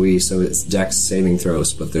AoE, so it's Dex saving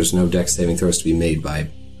throws, but there's no Dex saving throws to be made by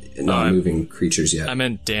non-moving creatures yet. I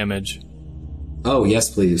meant damage. Oh, yes,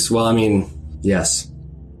 please. Well, I mean, yes.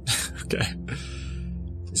 Okay.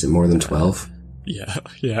 Is it more than 12? Yeah,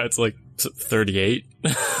 it's like 38.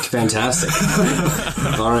 Fantastic.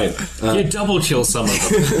 All right. You double kill some of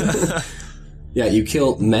them. Yeah, you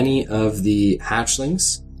kill many of the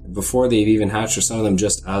hatchlings before they've even hatched, or some of them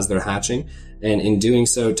just as they're hatching. And in doing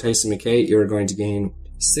so, Tyson McKay, you're going to gain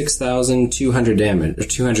 6,200 damage, or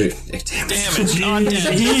 200 damage. Damage. I'm dead.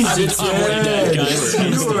 I'm way dead, guys.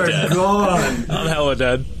 You are gone. I'm hella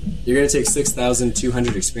dead. You're going to take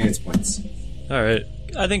 6,200 experience points. All right.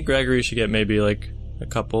 I think Gregory should get maybe like a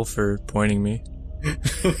couple for pointing me.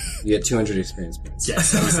 You get 200 experience points.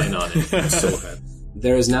 Yes, I was in on it. So bad.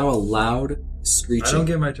 There is now a loud screeching I don't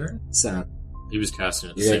get my turn? sound. He was casting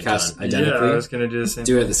it at the You're same going to cast time. identically? Yeah, I was going to do the same.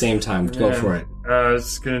 Do it at the same time. Go Yeah. for it. I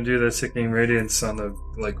was going to do the Sickening Radiance on the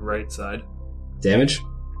right side. Damage?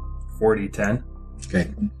 40, 10.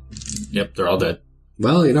 Okay. Yep, they're all dead.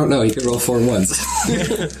 Well, you don't know. You could roll 4 ones.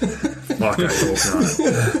 Fuck, I rolled on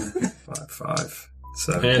it. 5,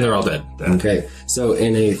 7. And they're all dead. Okay, so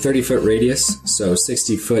in a 30-foot radius, so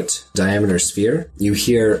 60-foot diameter sphere, you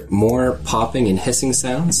hear more popping and hissing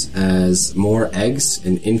sounds as more eggs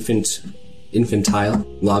and infantile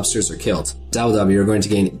lobsters are killed. Dabbledab, you're going to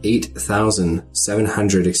gain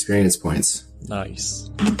 8,700 experience points. Nice.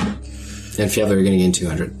 And Fievel, you're going to gain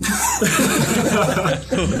 200.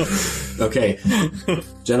 Okay,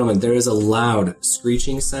 gentlemen, there is a loud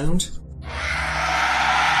screeching sound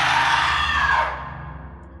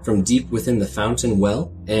from deep within the fountain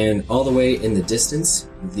well, and all the way in the distance,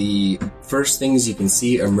 the first things you can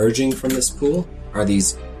see emerging from this pool are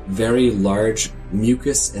these very large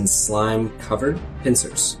mucus and slime covered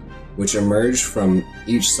pincers, which emerge from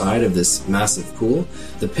each side of this massive pool.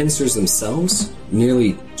 The pincers themselves,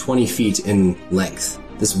 nearly 20 feet in length.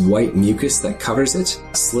 This white mucus that covers it,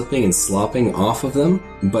 slipping and slopping off of them,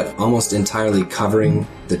 but almost entirely covering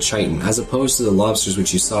the chitin. As opposed to the lobsters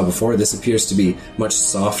which you saw before, this appears to be much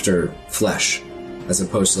softer flesh, as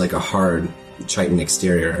opposed to like a hard chitin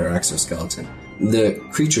exterior or exoskeleton. The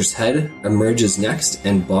creature's head emerges next,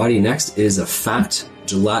 and body next is a fat,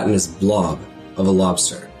 gelatinous blob of a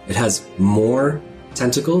lobster. It has more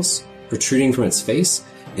tentacles protruding from its face,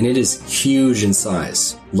 and it is huge in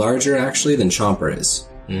size. Larger, actually, than Chomper is.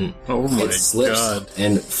 Oh my It slips god.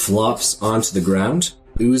 and flops onto the ground,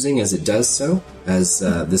 oozing as it does so, as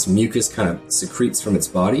this mucus kind of secretes from its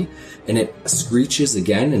body, and it screeches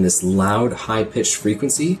again in this loud, high-pitched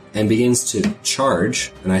frequency and begins to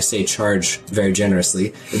charge, and I say charge very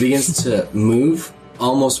generously, it begins to move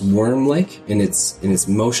almost worm-like in its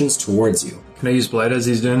motions towards you. Can I use Blight as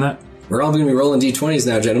he's doing that? We're all going to be rolling d20s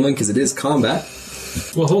now, gentlemen, because it is combat.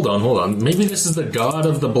 Well, hold on. Maybe this is the god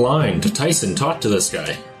of the blind. Tyson, talk to this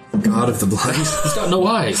guy. God of the blind. He's got no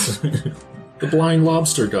eyes. The blind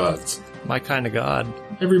lobster gods. My kind of god.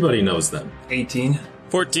 Everybody knows them. 18.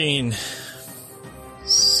 14.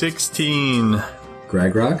 16.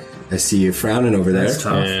 Gregrog, I see you frowning over there. That's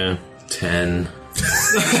tough. Yeah, 10.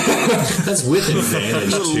 That's with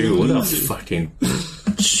advantage, too. What a fucking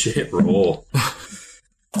shit roll.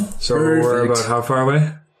 So we're Perfect. about how far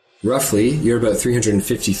away? Roughly, you're about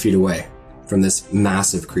 350 feet away from this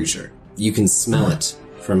massive creature. You can smell it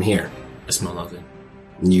from here. I smell nothing.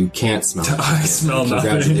 You can't smell it. I smell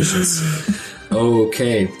nothing. Congratulations.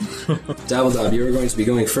 Okay. Dabbledob, you are going to be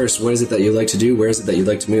going first. What is it that you'd like to do? Where is it that you'd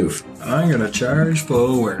like to move? I'm going to charge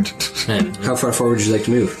forward. 10. How far forward would you like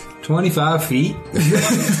to move? 25 feet.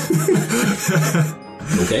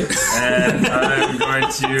 Okay. And I'm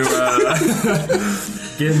going to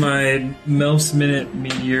get my Milf's Minute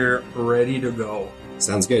Meteor ready to go.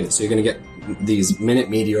 Sounds good. So you're going to get these minute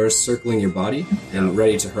meteors circling your body and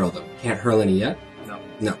ready to hurl them. Can't hurl any yet?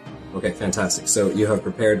 No. Okay, fantastic. So you have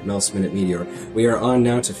prepared Mel's minute meteor. We are on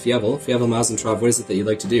now to Fievel. Fievel Mazentrov, what is it that you'd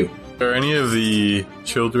like to do? Are any of the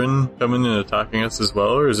children coming and attacking us as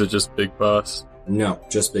well, or is it just Big Boss? No,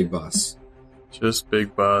 just Big Boss. Just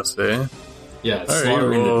Big Boss, eh? Yeah, right,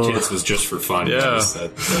 slaughtering well, the kids was just for fun. Yeah,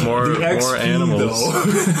 more animals.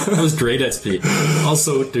 That was great XP.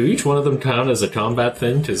 Also, do each one of them count as a combat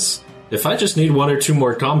thing? Because if I just need 1 or 2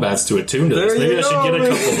 more combats to attune to this, maybe I should get a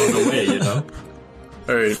couple on the way, you know?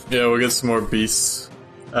 Alright, yeah, we'll get some more beasts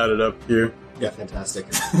added up here. Yeah,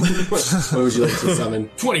 fantastic. What would you like to summon?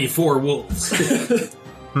 24 wolves.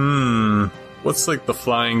 What's like the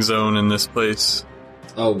flying zone in this place?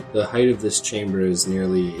 Oh, the height of this chamber is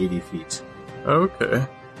nearly 80 feet. Okay.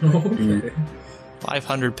 Okay.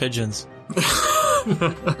 500 pigeons.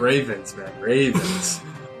 Ravens, man. Ravens.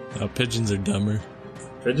 No, pigeons are dumber.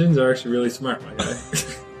 Pigeons are actually really smart, my guy.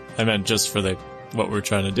 I meant just for what we're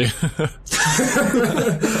trying to do.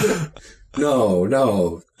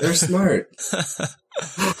 No, they're smart.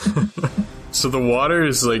 So the water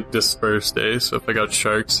is like dispersed, eh? So if I got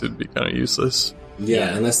sharks, it'd be kind of useless.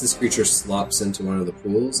 Yeah, unless this creature slops into one of the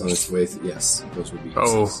pools on its way yes, those would be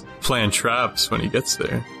useless. Oh, plant traps when he gets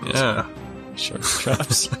there. Yeah. Shark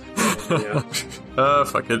traps. Yeah.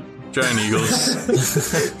 Fuck it. Giant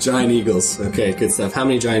eagles. Giant eagles. Okay, good stuff. How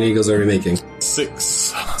many giant eagles are we making?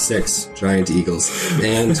 6. 6 giant eagles.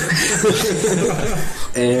 And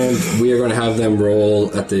and we are going to have them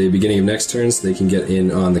roll at the beginning of next turn so they can get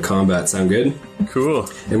in on the combat. Sound good? Cool.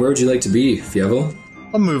 And where would you like to be, Fievel?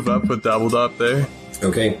 I'll move up with Dabbledop there.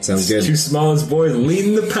 Okay, sounds good. Two smallest boys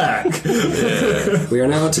leading the pack. We are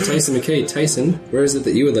now on to Tyson McKay. Tyson, where is it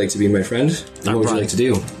that you would like to be, my friend? And what would you like to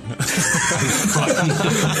do?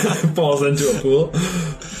 Falls into a pool.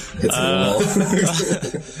 Hits a wall.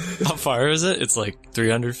 How far is it? It's like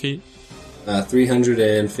 300 feet.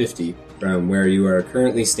 350 from where you are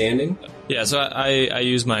currently standing. Yeah, so I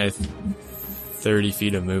use my 30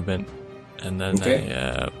 feet of movement, and then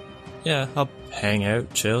I'll hang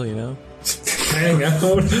out, chill, you know. Hang out.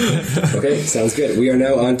 Okay, sounds good. We are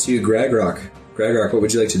now on to Gragrock. Gragrock, what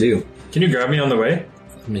would you like to do? Can you grab me on the way?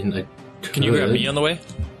 I mean, Can you grab me on the way?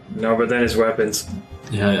 No, but then his weapons.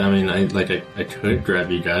 Yeah, I mean, I could grab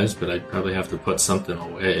you guys, but I'd probably have to put something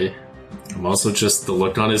away. I'm also just, the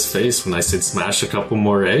look on his face when I said smash a couple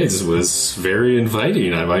more eggs was very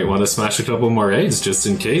inviting. I might want to smash a couple more eggs just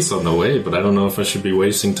in case on the way, but I don't know if I should be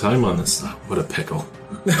wasting time on this. Oh, what a pickle.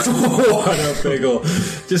 What a pickle.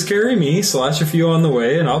 Just carry me, slash a few on the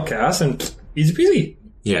way, and I'll cast, and easy peasy.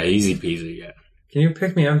 Yeah, easy peasy, yeah. Can you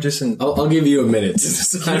pick me up just in... I'll give you a minute to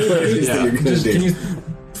decide what it is that you're going to do. Can you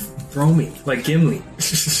throw me? Like Gimli.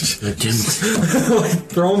 Like,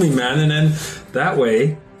 throw me, man, and then that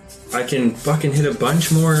way I can fucking hit a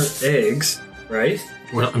bunch more eggs, right?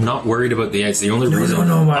 Well, I'm not worried about the eggs. The only reason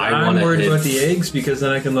I'm I want to worried hit... about the eggs because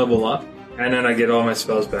then I can level up, and then I get all my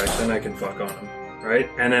spells back, then I can fuck on them, right?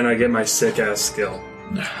 And then I get my sick-ass skill.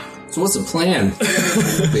 So what's the plan,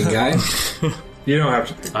 big guy? You don't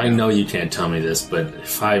have to. I know you can't tell me this, but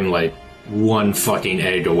if I'm like one fucking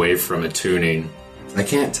egg away from attuning... I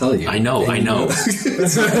can't tell you. I know.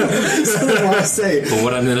 That's what I want to say. But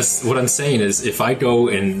what I'm saying is, if I go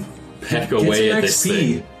and peck away at this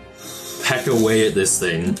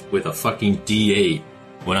thing with a fucking D8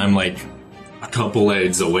 when I'm like a couple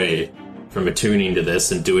eggs away from attuning to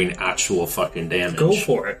this and doing actual fucking damage, Go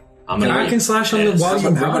for it. I can slash on the How walls.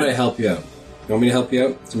 about I help you out? You want me to help you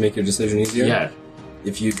out to make your decision easier? Yeah.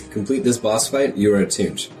 If you complete this boss fight, you are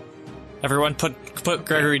attuned. Everyone, put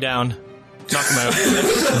Gregory down. Knock him out.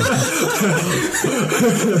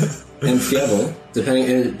 And Fievel,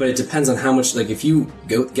 but it depends on how much. Like, if you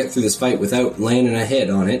get through this fight without landing a hit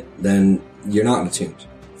on it, then you're not attuned.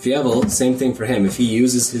 Fievel, same thing for him. If he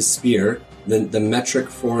uses his spear, then the metric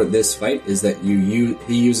for this fight is that he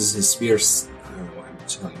uses his spear. I don't know why I'm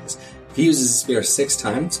telling you this. If he uses his spear 6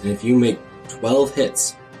 times, and if you make 12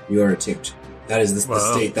 hits, you are attuned. That is the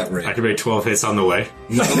state that we're in. I can make 12 hits on the way.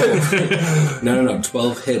 No.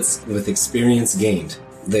 12 hits with experience gained.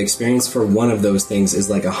 The experience for one of those things is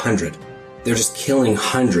like 100. They're just killing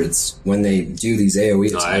hundreds when they do these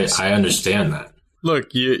AoE attacks. I understand that.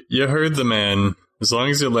 Look, you heard the man. As long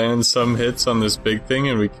as you land some hits on this big thing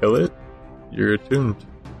and we kill it, you're attuned.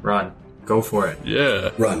 Run. Go for it.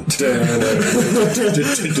 Yeah. Run.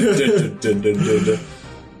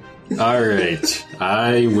 Alright,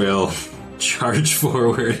 I will charge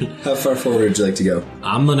forward. How far forward would you like to go?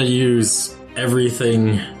 I'm gonna use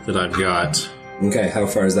everything that I've got. Okay, how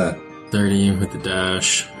far is that? 30 with the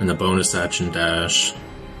dash, and the bonus action dash.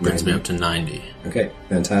 Brings me up to 90. Okay,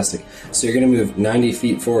 fantastic. So you're going to move 90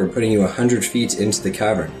 feet forward, putting you 100 feet into the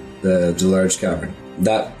cavern, the large cavern.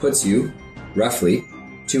 That puts you roughly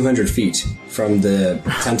 200 feet from the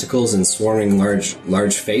tentacles and swarming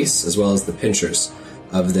large face, as well as the pincers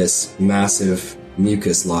of this massive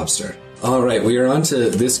mucus lobster. All right, we are on to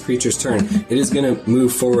this creature's turn. It is going to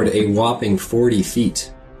move forward a whopping 40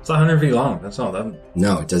 feet. It's 100 feet long. That's not that.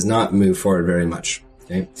 No, it does not move forward very much.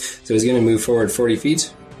 Okay, so he's going to move forward 40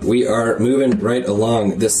 feet. We are moving right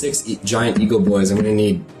along. The 6 giant eagle boys, I'm going to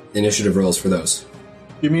need initiative rolls for those.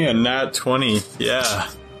 Give me a nat 20. Yeah.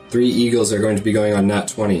 3 eagles are going to be going on nat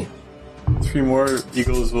 20. 3 more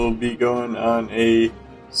eagles will be going on a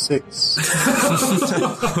 6.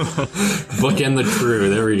 Bookend the crew.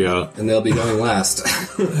 There we go. And they'll be going last.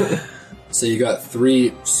 So you got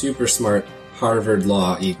 3 super smart Harvard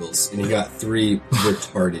Law eagles, and you got 3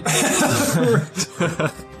 retarded.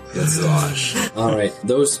 Gosh. All right,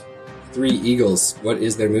 those 3 eagles, what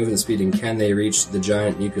is their movement speed, and can they reach the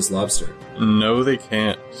giant mucus lobster? No, they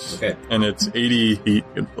can't. Okay. And it's 80 feet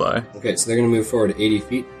can fly. Okay, so they're going to move forward 80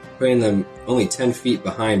 feet, putting them only 10 feet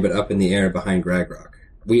behind, but up in the air behind Gragrock.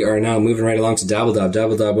 We are now moving right along to Dabbledob.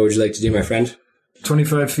 Dabbledob, what would you like to do, my friend?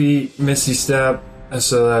 25 feet, Misty Step,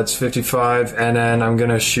 so that's 55, and then I'm going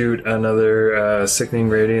to shoot another Sickening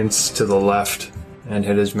Radiance to the left and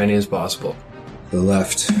hit as many as possible. To the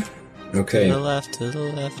left. Okay. To the left, to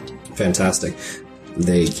the left. Fantastic.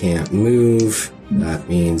 They can't move. That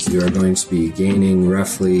means you are going to be gaining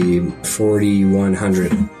roughly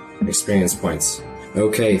 4,100 experience points.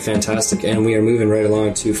 Okay, fantastic. And we are moving right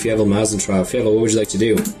along to Fievel Mazentrov. Fievel, what would you like to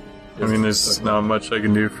do? I mean, there's not much I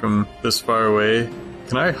can do from this far away.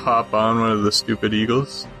 Can I hop on one of the stupid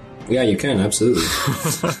eagles? Yeah, you can, absolutely.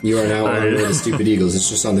 You are now on one of the stupid eagles. It's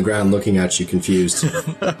just on the ground looking at you, confused.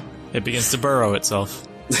 It begins to burrow itself.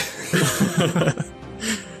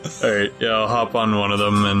 Alright, yeah, I'll hop on one of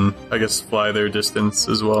them and I guess fly their distance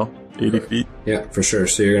as well. 80 feet. Yeah, for sure.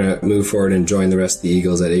 So you're going to move forward and join the rest of the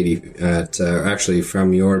eagles at 80. Actually,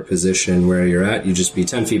 from your position where you're at, you just be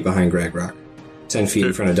 10 feet behind Gragrock. 10 feet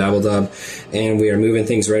in front of Dabbledob. And we are moving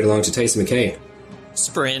things right along to Tyson McKay.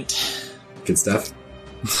 Sprint. Good stuff.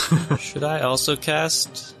 Should I also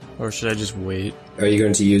cast, or should I just wait? Are you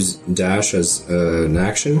going to use dash as an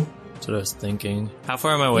action? That's what I was thinking. How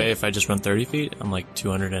far am I away if I just run 30 feet? I'm like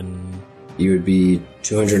 200 and... You would be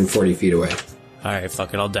 240 feet away. Alright,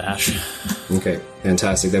 fuck it, I'll dash. Okay,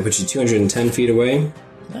 fantastic. That puts you 210 feet away.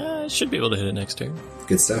 I should be able to hit it next turn.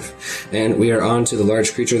 Good stuff. And we are on to the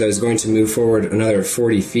large creature that is going to move forward another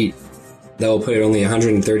 40 feet. That will put it only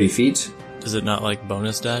 130 feet. Is it not like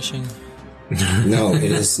bonus dashing? No,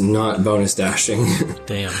 it is not bonus dashing.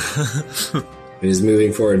 Damn. It is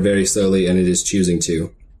moving forward very slowly, and it is choosing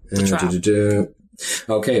to.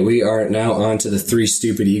 Okay, we are now on to the 3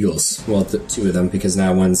 stupid eagles. Well, 2 of them, because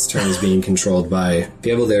now one's turn is being controlled by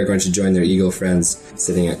people. They're going to join their eagle friends,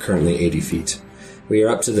 sitting at currently 80 feet. We are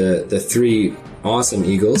up to the 3 awesome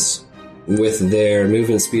eagles with their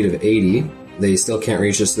movement speed of 80. They still can't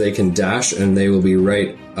reach us, so they can dash, and they will be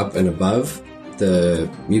right up and above the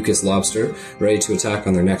mucus lobster, ready to attack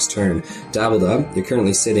on their next turn. Dabbledob, you're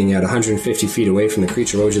currently sitting at 150 feet away from the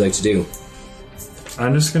creature. What would you like to do?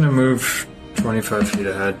 I'm just going to move 25 feet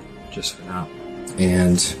ahead, just for now.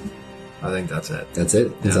 And I think that's it. that's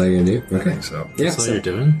it? That's all you're going to do? I Okay. think so. Yeah. That's all you're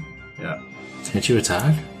doing? Yeah. Can't you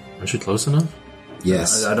attack? Aren't you close enough?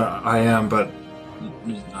 Yes. I am, but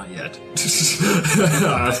not yet.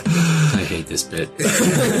 I hate this bit.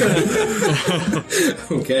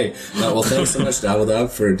 Okay. Well, thanks so much,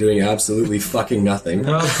 Dabbledob, for doing absolutely fucking nothing.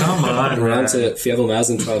 Well, come on. We're on man. to Fievel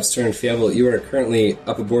Mazentrov's turn. Fievel, you are currently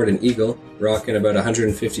up aboard an eagle, rocking about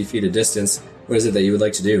 150 feet of distance. What is it that you would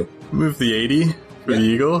like to do? Move the 80 for the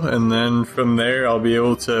eagle, and then from there I'll be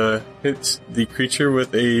able to hit the creature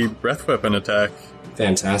with a breath weapon attack.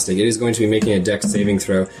 Fantastic. It is going to be making a dex saving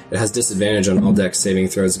throw. It has disadvantage on all dex saving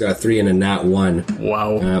throws. It's got a 3 and a nat 1.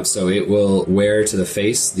 Wow. So it will wear to the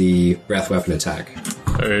face the breath weapon attack.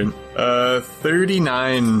 Alright.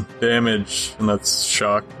 39 damage, and that's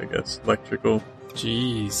shock, I guess. Electrical.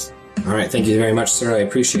 Jeez. All right. Thank you very much, sir. I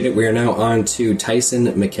appreciate it. We are now on to Tyson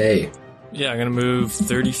McKay. Yeah, I'm gonna move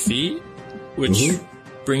 30 feet, which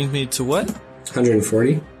brings me to what?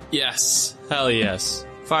 140. Yes. Hell yes.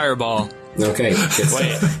 Fireball. Okay.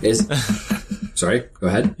 Wait. Sorry. Go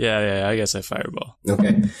ahead. Yeah, I guess I fireball.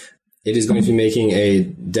 Okay. It is going to be making a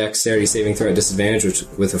dexterity saving throw at disadvantage, which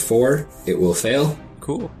with a 4, it will fail.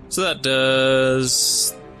 Cool. So that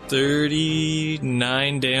does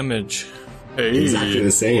 39 damage. Hey. Exactly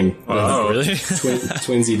the same. Wow. Really?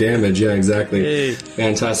 Twinsy damage. Yeah, exactly. Hey.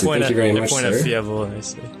 Fantastic. Thank you very much, I point sir. at Fievel and I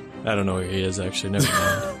say, I don't know where he is, actually. Never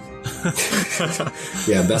mind.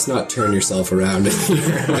 Yeah, best not turn yourself around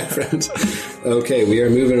here, my friend. Okay, we are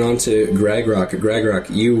moving on to Gragrock. Gragrock,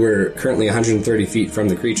 you were currently 130 feet from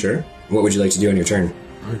the creature. What would you like to do on your turn?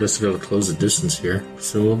 I guess we gotta close the distance here.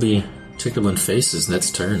 So we'll be tickling faces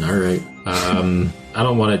next turn. All right. I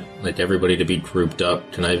don't want it like everybody to be grouped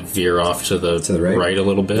up. Can I veer off to the right a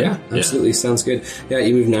little bit? Yeah, absolutely. Sounds good. Yeah,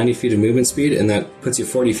 you move 90 feet of movement speed, and that puts you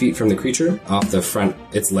 40 feet from the creature off the front,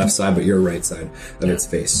 its left side, but your right side of its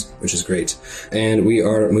face, which is great. And we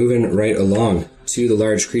are moving right along to the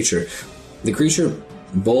large creature. The creature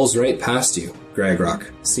bowls right past you, Gragrock,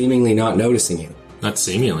 seemingly not noticing you. Not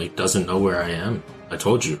seemingly. Doesn't know where I am. I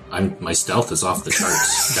told you, my stealth is off the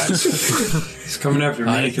charts, guys. He's coming after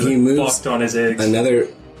me because He I moves fucked on his eggs. another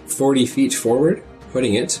 40 feet forward,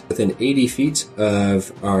 putting it within 80 feet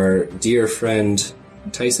of our dear friend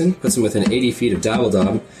Tyson, puts him within 80 feet of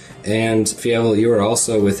Dabbledob, and Fievel, you are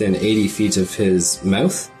also within 80 feet of his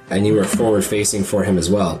mouth, and you are forward facing for him as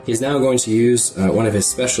well. He's now going to use one of his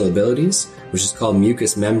special abilities, which is called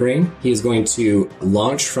Mucous Membrane. He is going to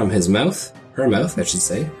launch from his mouth, her mouth, I should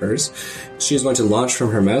say, hers. She is going to launch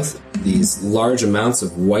from her mouth these large amounts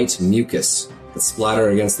of white mucus that splatter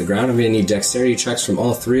against the ground. I'm going to need dexterity checks from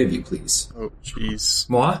all three of you, please. Oh, jeez.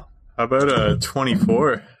 What? How about a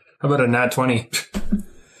 24? How about a nat 20?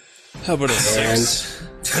 How about a 6?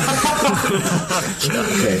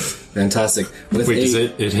 Okay, fantastic. With Wait, does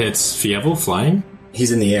it hits Fievel flying?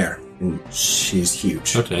 He's in the air, and she's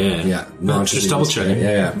huge. Okay, yeah. Launches Just you double into the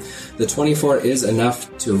air. checking. Yeah. The 24 is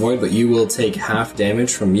enough to avoid, but you will take half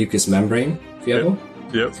damage from mucous membrane, Fievel.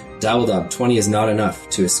 Yep. Dabbledob, 20 is not enough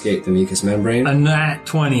to escape the mucous membrane. A nat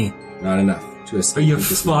 20. Not enough to escape. Are you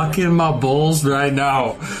mucous membrane. fucking my balls right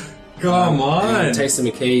now? Come on. And Tyson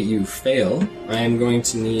McKay, you fail. I am going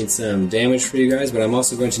to need some damage for you guys, but I'm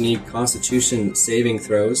also going to need Constitution saving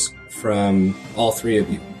throws from all three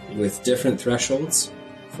of you, with different thresholds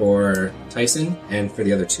for Tyson and for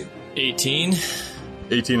the other two. 18.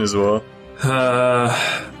 18 as well.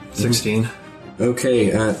 16. Okay,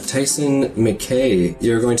 Tyson McKay,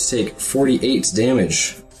 you're going to take 48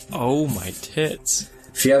 damage. Oh, my tits.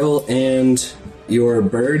 Fievel and your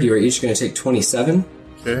bird, you are each going to take 27.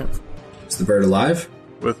 Okay. Is the bird alive?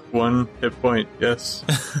 With 1 hit point, yes.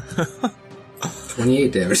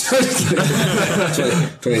 28 damage.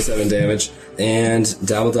 27 damage. And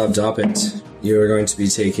Dabbledob Doppet, you are going to be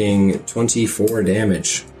taking 24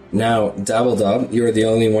 damage. Now, Dabbledob, you are the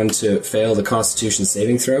only one to fail the Constitution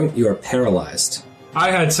saving throw. You are paralyzed.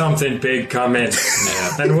 I had something big coming.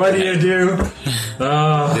 And what do?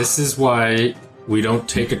 This is why we don't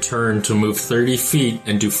take a turn to move 30 feet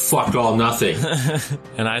and do fuck all nothing.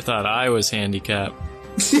 And I thought I was handicapped.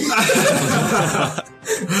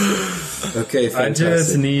 Okay, I just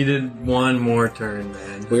fantastic. needed one more turn,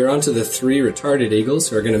 man. We're on to the three retarded eagles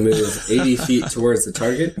who are going to move 80 feet towards the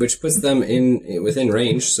target, which puts them within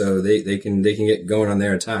range, so they can get going on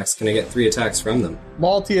their attacks. Can I get 3 attacks from them?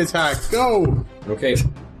 Multi-attack, go! Okay.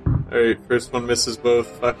 Alright, first one misses both.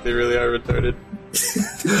 Fuck, they really are retarded.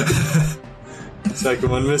 Second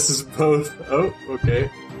one misses both. Oh, okay.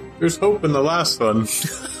 There's hope in the last one.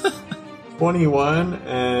 21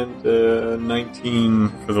 and 19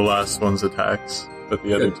 for the last one's attacks, but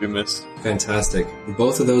the other Good. two missed. Fantastic.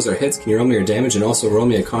 Both of those are hits. Can you roll me your damage and also roll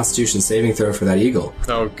me a Constitution saving throw for that eagle?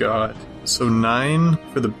 Oh god. So 9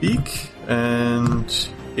 for the beak and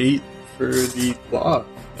 8 for the claw.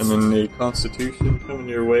 And then a Constitution coming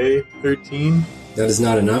your way, 13. That is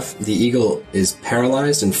not enough. The eagle is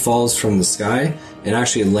paralyzed and falls from the sky and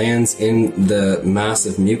actually lands in the mass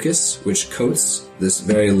of mucus which coats this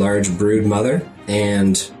very large brood mother,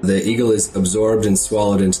 and the eagle is absorbed and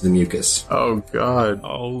swallowed into the mucus. Oh god.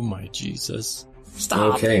 Oh, my Jesus.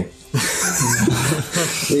 Stop. Okay.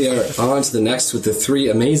 We are on to the next with the 3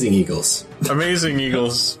 amazing eagles. Amazing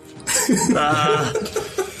Eagles. I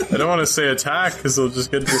don't want to say attack because they'll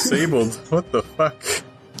just get disabled. What the fuck?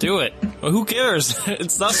 Do it. Well, who cares?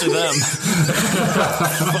 It's us or them.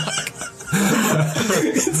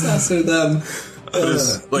 It's us or them.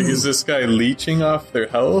 Is this guy leeching off their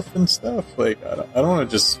health and stuff? Like, I don't want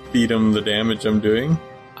to just feed him the damage I'm doing.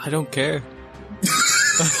 I don't care.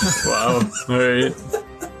 Wow. Alright.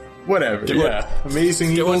 Whatever. Yeah.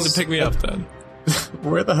 Amazing Get one Eagles. to pick me up then.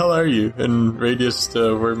 Where the hell are you? In radius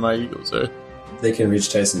to where my Eagles are. They can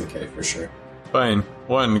reach Tyson McKay for sure. Fine.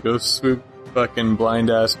 1, go swoop fucking blind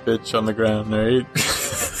ass bitch on the ground, alright?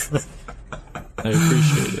 I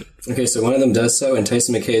appreciate it. Okay, so one of them does so, and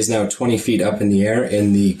Tyson McKay is now 20 feet up in the air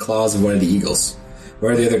in the claws of one of the eagles.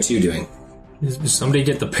 What are the other 2 doing? Does somebody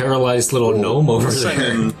get the paralyzed little gnome over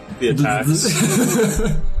there? And the attacks.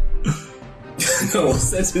 No,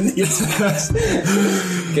 send in the attacks.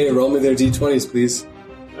 Okay, roll me their d20s, please.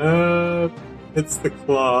 Hits the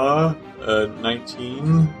claw.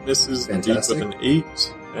 19 misses the deep Fantastic. with an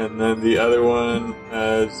 8, and then the other one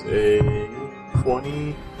has a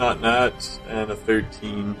 20, not nat, and a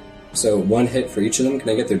 13. So 1 hit for each of them. Can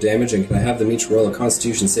I get their damage, and can I have them each roll a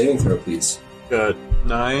Constitution saving throw, please? Got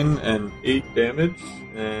 9 and 8 damage,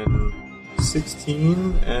 and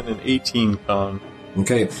 16 and an 18 con.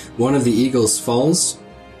 Okay, one of the eagles falls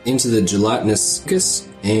into the gelatinous mucus,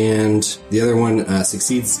 and the other one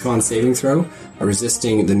succeeds its con saving throw,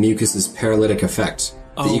 resisting the mucus's paralytic effect.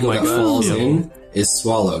 The Oh eagle my that God. falls in is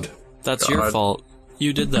swallowed. That's your God. fault.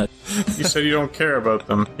 You did that. You said you don't care about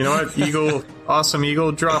them. You know what, eagle, awesome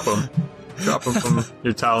eagle, drop them. Drop them from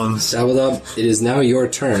your talons. Dabbledob, it is now your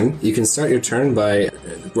turn. You can start your turn by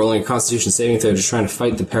rolling a Constitution saving throw to try to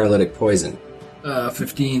fight the paralytic poison.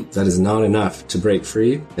 15. That is not enough to break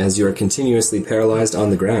free, as you are continuously paralyzed on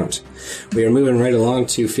the ground. We are moving right along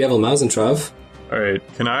to Fievel Mausentrov. Alright,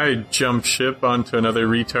 can I jump ship onto another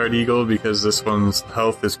retard eagle because this one's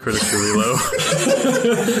health is critically low?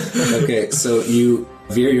 Okay, so you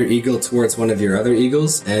veer your eagle towards one of your other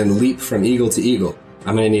eagles and leap from eagle to eagle.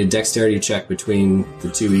 I'm going to need a dexterity check between the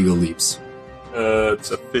 2 eagle leaps. It's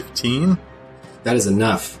a 15. That is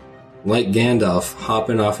enough. Like Gandalf,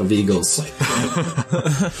 hopping off of eagles.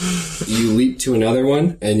 You leap to another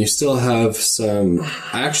one, and you still have some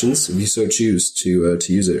actions, if you so choose to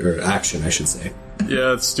use it, or action, I should say.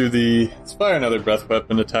 Yeah, let's fire another breath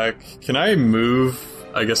weapon attack. Can I move,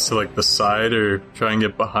 I guess, to like the side or try and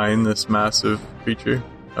get behind this massive creature?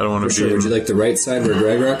 I don't want For to sure. be Would you like the right side where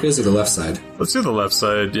Gregrock is, or the left side? Let's do the left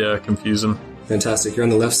side, yeah, confuse him. Fantastic. You're on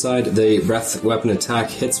the left side. The breath weapon attack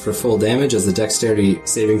hits for full damage as the dexterity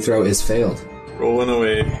saving throw is failed. Rolling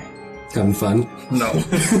away. Having fun? No.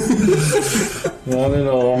 Not at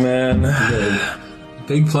all, man.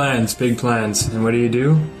 Big plans, big plans. And what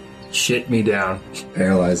do? Shit me down.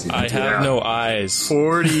 Paralyze you. I have no eyes.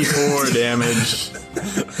 44 damage.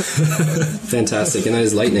 Fantastic. And that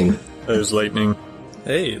is lightning. There's lightning.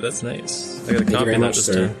 Hey, that's nice. I got a Thank you copy very of that much, this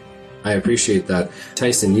sir. time. I appreciate that.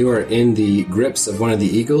 Tyson, you are in the grips of one of the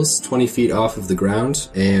eagles, 20 feet off of the ground,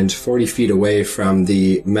 and 40 feet away from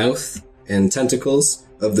the mouth and tentacles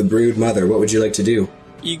of the brood mother. What would you like to do?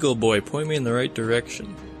 Eagle boy, point me in the right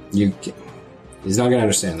direction. He's not going to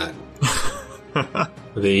understand that.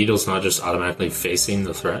 The eagle's not just automatically facing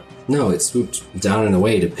the threat. No, it swooped down and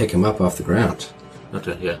away to pick him up off the ground.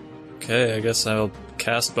 Okay, yeah. Okay, I guess I'll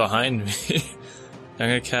cast behind me. I'm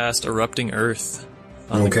gonna cast Erupting Earth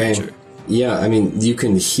on the creature. Yeah, I mean, you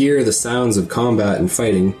can hear the sounds of combat and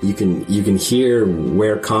fighting. You can hear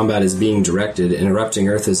where combat is being directed, and Erupting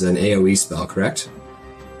Earth is an AoE spell, correct?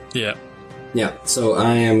 Yeah. Yeah, so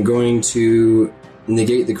I am going to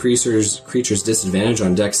negate the creature's disadvantage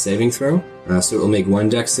on Dex saving throw. So it will make 1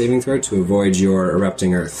 Dex saving throw to avoid your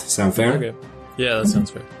Erupting Earth. Sound fair? Okay. Yeah, that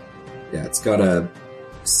sounds fair. Yeah, it's got a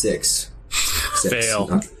 6. Fail.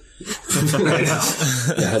 Yeah,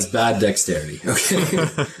 it has bad dexterity.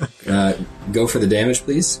 Okay. Go for the damage,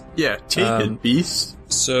 please. Yeah, take it, beast.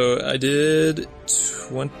 So I did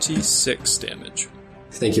 26 damage.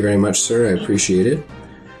 Thank you very much, sir. I appreciate it.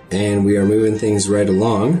 And we are moving things right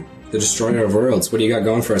along. The Destroyer of Worlds. What do you got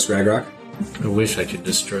going for us, Ragnarok? I wish I could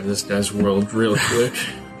destroy this guy's world real quick.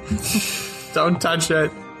 Don't touch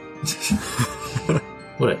it.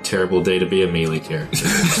 What a terrible day to be a melee character.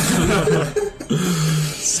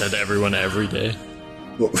 Said everyone every day.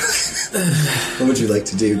 What would you like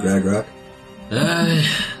to do, Ragnarok?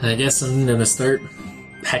 I guess I'm gonna start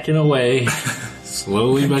hacking away.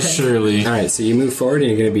 Slowly but surely. Alright, so you move forward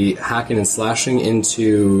and you're going to be hacking and slashing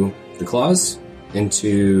into the claws,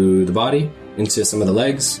 into the body, into some of the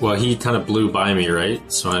legs. Well, he kind of blew by me, right?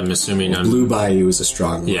 So I'm assuming I'm... Blew by you is a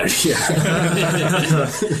strong word.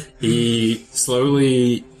 Yeah. He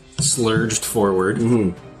slowly slurged forward.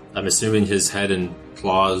 Mhm. I'm assuming his head and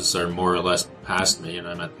claws are more or less past me, and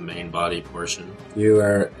I'm at the main body portion. You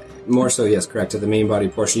are more so, yes, correct, to the main body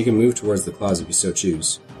portion. You can move towards the claws if you so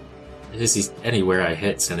choose. Anywhere I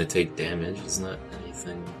hit's gonna take damage. It's not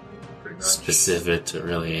anything specific to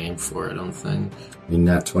really aim for, I don't think. I mean,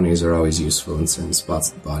 nat 20s are always useful in certain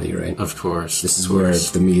spots of the body, right? Of course. This is where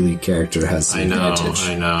the melee character has some I know. advantage.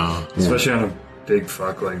 Yeah. Especially on a big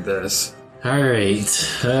fuck like this. Alright.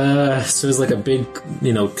 So there's like a big,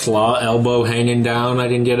 claw elbow hanging down I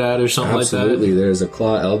didn't get at or something Absolutely. like that. There's a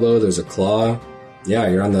claw elbow, there's a claw. Yeah,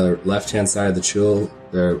 you're on the left-hand side of the chul,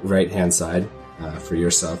 the right-hand side. For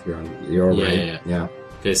yourself, you're on your right. Yeah.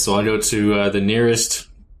 Okay, so I'll go to the nearest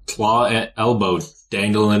claw elbow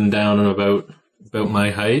dangling down about my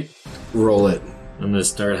height. Roll it. I'm gonna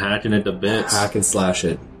start hacking it to bits. Hack and slash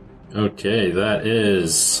it. Okay, that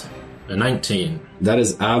is a 19. That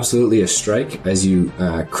is absolutely a strike as you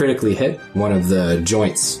critically hit one of the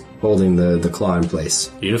joints holding the claw in place.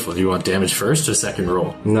 Beautiful. Do you want damage first or second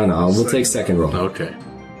roll? No, we'll take second roll. Okay.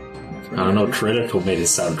 I don't know, critical made it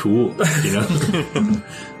sound cool, you know?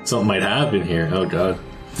 Something might happen here. Oh, God.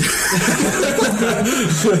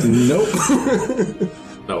 Nope.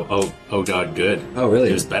 No, oh, God, good. Oh, really?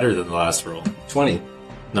 It was better than the last roll. 20.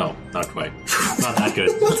 No, not quite. Not that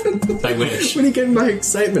good. I wish. What are you getting my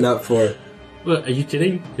excitement up for? What, are you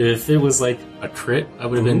kidding? If it was like a crit, I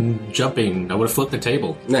would have been jumping. I would have flipped the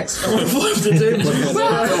table. Next. Flipped the table.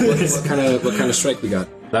 What kind of strike we got?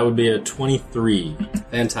 That would be a 23.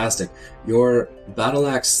 Fantastic. Your battle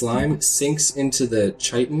axe slime sinks into the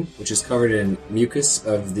chitin, which is covered in mucus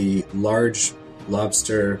of the large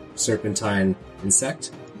lobster serpentine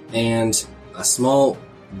insect, and a small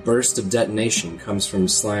burst of detonation comes from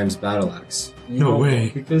Slime's battle axe. No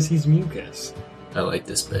way. Because he's mucus. I like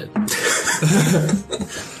this bit. I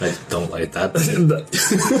don't like that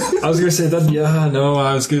bit. I was gonna say that. Yeah, no,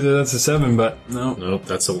 I was gonna. That's a 7, but no. Nope,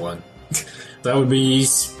 that's a 1. That would be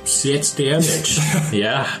 6 damage.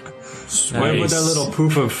 Yeah. What about that little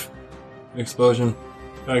poof of explosion?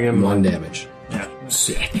 Gotta give him 1 damage. Yeah.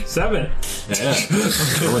 Sick. 7. Yeah.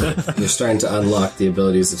 You're starting to unlock the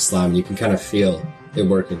abilities of Slime. You can kind of feel it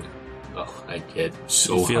working. Oh, I get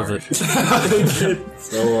so Feel hard. So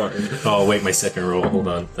hard. Oh, wait, my second roll. Hold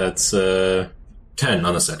on. That's 10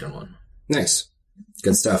 on the second one. Nice.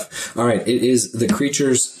 Good stuff. Alright, it is the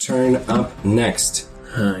creature's turn up next.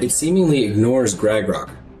 It seemingly ignores Gragrok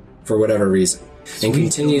for whatever reason and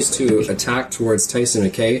continues to attack towards Tyson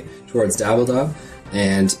McKay, towards Dabbledob,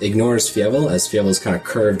 and ignores Fievel as Fievel's kind of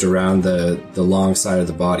curved around the long side of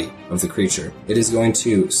the body of the creature. It is going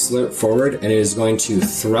to slurp forward and it is going to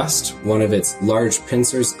thrust one of its large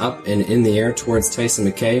pincers up and in the air towards Tyson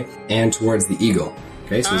McKay and towards the eagle.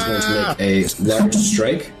 Okay, so he's going to make a large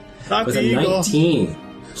strike with a 19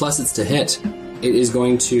 plus it's to hit. It is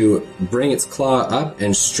going to bring its claw up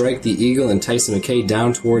and strike the eagle and Tyson McKay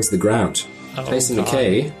down towards the ground. Tyson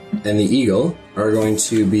McKay and the eagle are going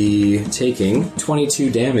to be taking 22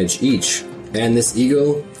 damage each. And this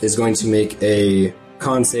eagle is going to make a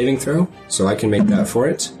con saving throw, so I can make that for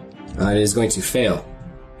it. It is going to fail,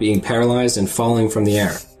 being paralyzed and falling from the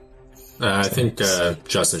air. I think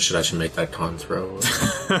Justin should actually make that con throw. Go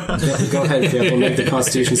ahead, Fievel, make the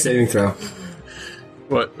Constitution saving throw.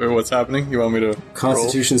 What's happening? You want me to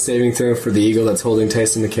Constitution saving throw for the eagle that's holding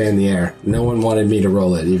Tyson McKay in the air. No one wanted me to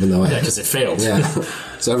roll it, even though I... Yeah, because it failed. Yeah.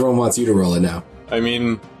 So everyone wants you to roll it now. I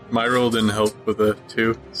mean, my roll didn't help with a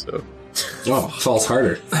 2, so... Oh, falls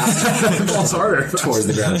harder. Falls harder. Towards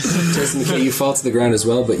the ground. Tyson McKay, you fall to the ground as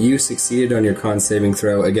well, but you succeeded on your con saving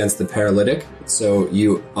throw against the paralytic, so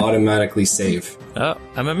you automatically save. Oh,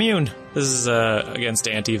 I'm immune. This is against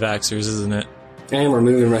anti-vaxxers, isn't it? And we're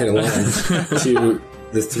moving right along to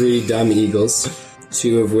the 3 dumb eagles,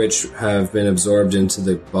 2 of which have been absorbed into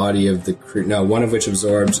the body of the crew. No, 1 of which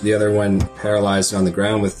absorbed, the other one paralyzed on the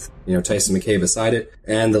ground with, Tyson McKay beside it,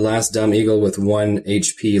 and the last dumb eagle with 1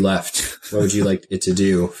 HP left. What would you like it to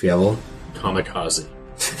do, Fievel? Kamikaze.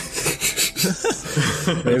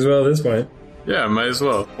 May as well at this point. Yeah, might as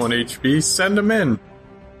well. 1 HP, send him in.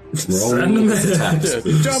 Roll me with attacks,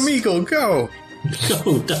 please. Dumb Eagle, go!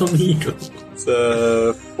 Go, dumb eagle. It's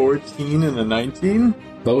a 14 and a 19.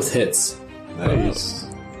 Both hits. Nice.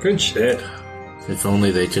 Good shit. If only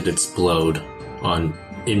they could explode on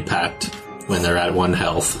impact when they're at 1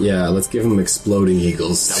 health. Yeah, let's give him exploding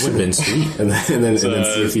eagles. That would have been sweet. and then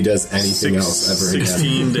see if he does anything else ever again.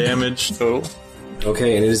 16 damage total.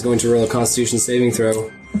 Okay, and it is going to roll a Constitution saving throw.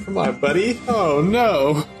 Come on, buddy. Oh,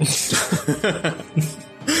 no.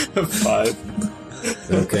 5.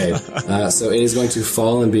 Okay, so it is going to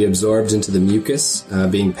fall and be absorbed into the mucus,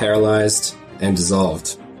 being paralyzed and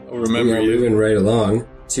dissolved. I'll remember We are you. moving right along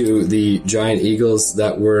to the giant eagles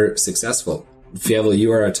that were successful. Fievel,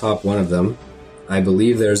 you are atop one of them. I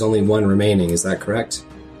believe there's only 1 remaining, is that correct?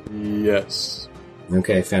 Yes.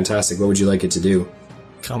 Okay, fantastic. What would you like it to do?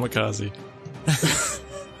 Kamikaze.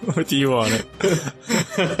 With you on it.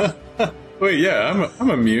 Wait, yeah,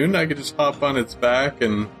 I'm immune. I could just hop on its back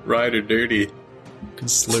and ride her dirty. You can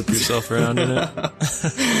slurp yourself around in it.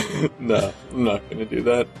 No, I'm not gonna do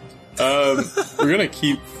that. We're gonna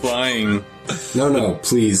keep flying. No,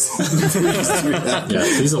 please. Please do that. Yeah,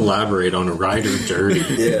 please elaborate on a rider dirty.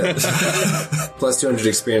 Yeah. Plus 200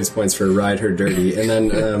 experience points for Ride Her Dirty. And then,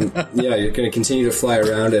 you're going to continue to fly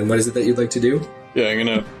around. And what is it that you'd like to do? Yeah, I'm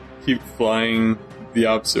gonna keep flying the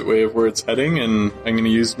opposite way of where it's heading, and I'm gonna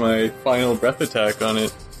use my final breath attack on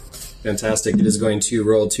it. Fantastic. It is going to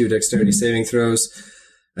roll 2 dexterity saving throws,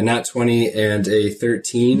 a nat 20 and a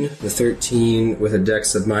 13. The 13 with a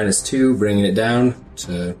dex of -2, bringing it down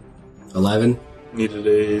to 11. Needed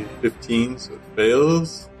a 15, so it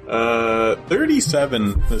fails.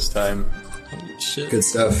 37 this time. Holy shit. Good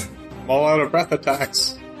stuff. I'm all out of breath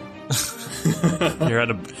attacks. You're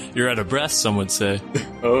out of breath, some would say.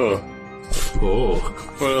 Oh. Oh.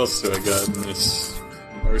 What else do I got in this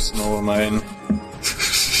arsenal of mine?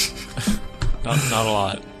 Not a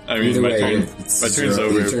lot. I mean, Either my way, turn's zero.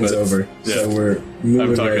 over. Your turn's but over. yeah. So we're moving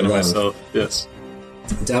I'm talking right to along. myself. Yes.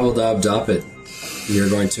 Dabbledob Doppet. You're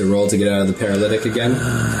going to roll to get out of the paralytic again.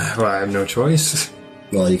 Well, I have no choice.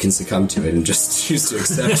 Well, you can succumb to it and just choose to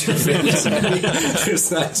accept your fate.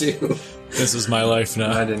 Choose not to. This is my life I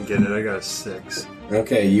now. didn't get it. I got a 6.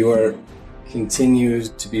 Okay, you are continue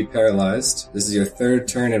to be paralyzed. This is your 3rd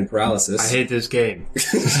turn in paralysis. I hate this game.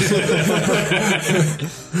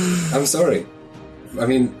 I'm sorry. I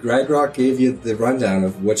mean, Gragrock gave you the rundown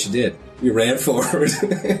of what you did. You ran forward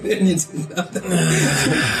and you did nothing.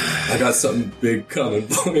 I got something big coming,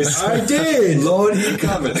 boys. I did! Lord, he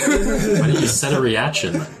coming. Why didn't you set a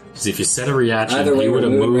reaction? Because if you set a reaction, Either way, he would we're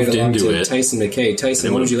have moving right moved along into to it. Tyson McKay. Tyson,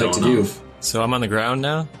 It what would you like would've to do? gone off. So I'm on the ground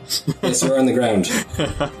now, Yes, you're on the ground.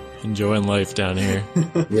 enjoying life down here.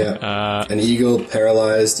 Yeah. An eagle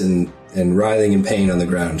paralyzed and writhing in pain on the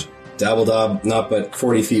ground. Dabbledob, not but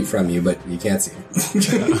 40 feet from you, but you can't see him.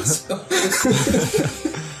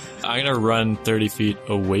 I'm gonna run 30 feet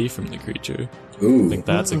away from the creature. I Ooh. think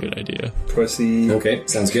that's a good idea. Pussy. Okay,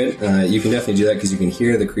 sounds good. You can definitely do that because you can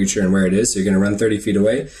hear the creature and where it is. So you're going to run 30 feet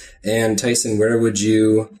away. And Tyson, what would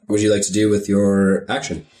you like to do with your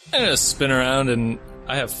action? I'm gonna spin around and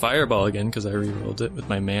I have Fireball again because I rerolled it with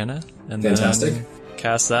my mana. And Fantastic. then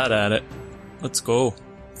cast that at it. Let's go.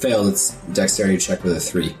 Failed. It's dexterity check with a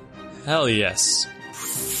 3. Hell yes.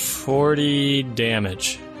 40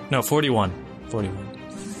 damage. No, 41. 41.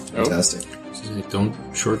 Fantastic. Don't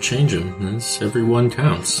shortchange him. Everyone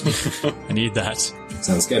counts. I need that.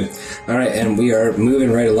 Sounds good. All right, and we are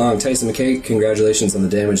moving right along. Tyson McKay, congratulations on the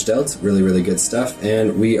damage dealt. Really, really good stuff.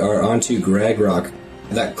 And we are on to Gragrock.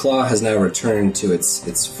 That claw has now returned to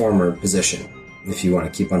its former position. If you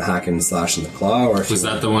want to keep on hacking and slashing the claw, or if Was you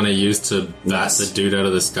that the one I used to bat the dude out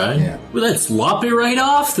of the sky? Yeah. Well, let's lop it right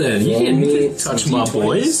off then. You Roll can me touch some my D20s.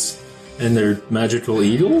 boys and their magical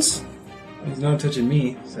eagles. He's not touching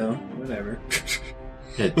me, so whatever.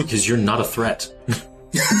 Yeah, because you're not a threat.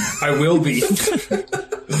 I will be.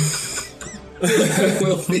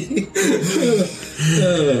 will be.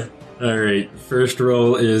 All right, first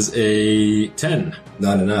roll is a 10.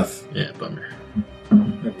 Not enough. Yeah, bummer.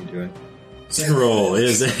 What are you doing? Second roll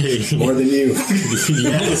is a More than you.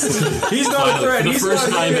 yes. He's not a threat. For the He's first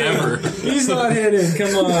not time hitting. ever. He's not hitting.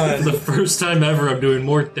 Come on. The first time ever, I'm doing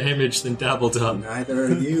more damage than Dabbledob. Neither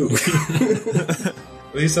are you.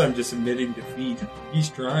 At least I'm just admitting defeat. He's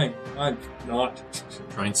trying. I'm not.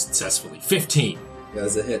 Trying successfully. 15.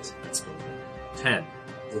 That's a hit. Let's go. 10.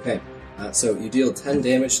 Okay, so you deal 10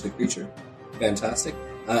 damage to the creature. Fantastic.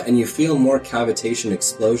 And you feel more cavitation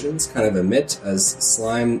explosions kind of emit as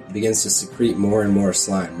slime begins to secrete more and more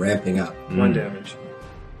slime, ramping up. 1 damage.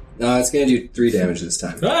 It's going to do 3 damage this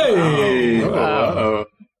time. Hey! Uh-oh.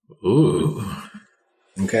 Ooh.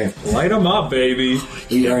 Okay, Light him up, baby.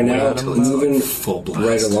 we are now wait until moving full blast.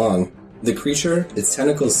 right along. The creature, its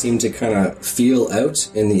tentacles seem to kind of feel out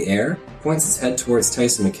in the air, points its head towards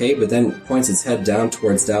Tyson McKay, but then points its head down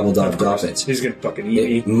towards Dabbledob Doppet. He's gonna fucking eat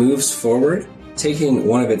It me. moves forward, taking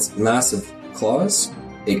one of its massive claws.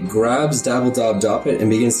 It grabs Dabbledob Doppet and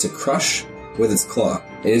begins to crush with its claw.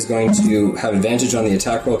 It is going to have advantage on the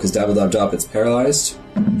attack roll because Dabbledob Doppet's paralyzed.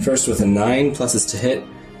 First with a 9 plus is to hit.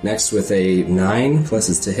 Next with a 9 plus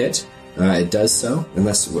is to hit. It does so.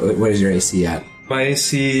 Unless, what is your AC at? My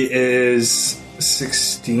AC is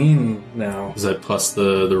 16 now. Is that plus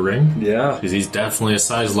the ring? Yeah. Because he's definitely a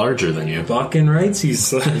size larger than you. Fucking right,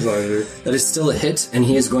 he's larger. That is still a hit, and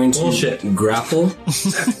he is going to Bullshit. grapple.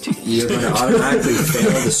 You're going to automatically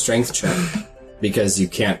fail the strength check because you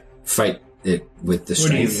can't fight it with the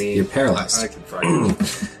What do you strength. mean? You're paralyzed. I can fight.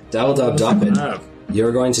 Dabbledob Doppet,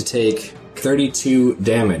 you're going to take 32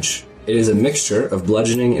 damage. It is a mixture of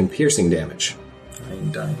bludgeoning and piercing damage. I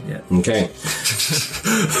ain't dying yet. Okay.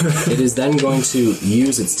 It is then going to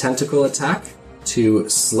use its tentacle attack to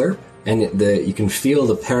slurp, and you can feel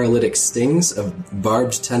the paralytic stings of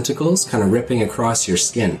barbed tentacles kind of ripping across your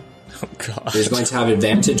skin. Oh, God. It is going to have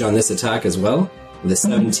advantage on this attack as well, with a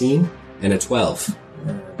 17 and a 12.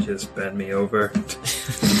 Just bend me over.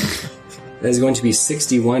 That is going to be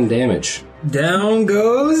 61 damage. Down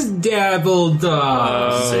goes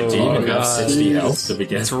Dabbledog. So do you even have 60 health to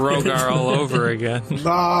begin? It's Rogar all over again.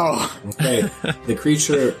 No! Okay, the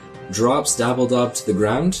creature drops Dabbledob to the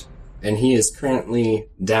ground, and he is currently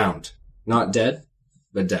downed. Not dead,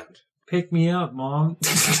 but downed. Pick me up, Mom.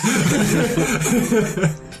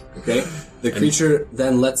 Okay, the creature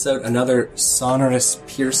then lets out another sonorous,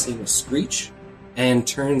 piercing screech and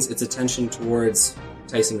turns its attention towards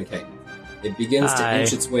Tyson McKay. It begins to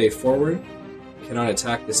inch its way forward. Cannot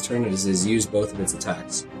attack this turn as it has used both of its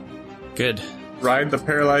attacks. Good. Ride the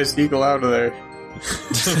paralyzed eagle out of there.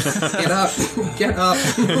 Get up! Get up!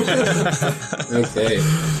 Okay,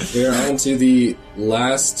 we are on to the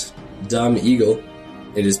last dumb eagle.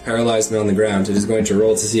 It is paralyzed and on the ground. It is going to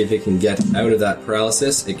roll to see if it can get out of that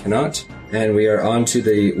paralysis. It cannot. And we are on to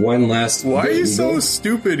the one last... Why are you eagle. so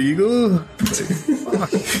stupid, eagle?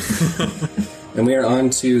 And we are on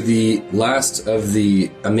to the last of the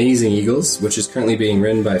amazing eagles, which is currently being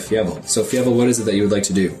ridden by Fievel. So, Fievel, what is it that you would like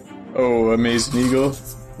to do? Oh, amazing eagle.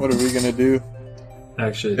 What are we gonna do?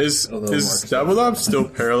 Actually, Is a little more. Dabbledob still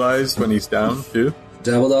paralyzed when he's down, too?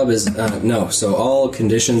 Dabbledob is... no, so all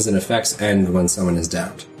conditions and effects end when someone is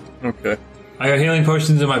downed. Okay. I got healing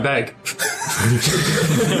potions in my bag.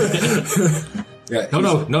 Yeah,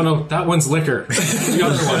 No, that one's liquor. The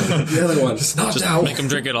other one. the other one. Not Just that make him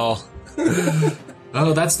drink it all.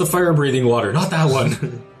 Oh, that's the fire-breathing water, not that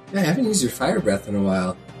one. Yeah, I haven't used your fire breath in a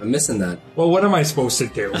while. I'm missing that. Well, what am I supposed to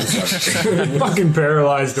do? I'm fucking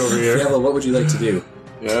paralyzed over here. Fievel, what would you like to do?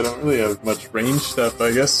 Yeah, I don't really have much range stuff,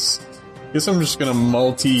 I guess. Guess I'm just gonna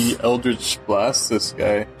multi-Eldritch Blast this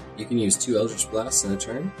guy. You can use 2 Eldritch Blasts in a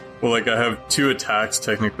turn. Well, like, I have 2 attacks,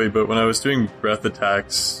 technically, but when I was doing breath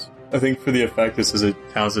attacks, I think for the effect, it says it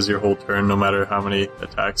counts as your whole turn, no matter how many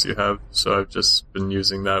attacks you have, so I've just been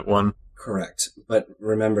using that one. Correct. But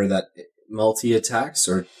remember that multi-attacks,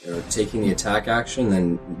 or taking the attack action,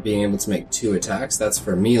 then being able to make 2 attacks, that's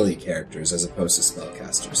for melee characters as opposed to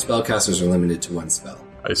spellcasters. Spellcasters are limited to 1 spell.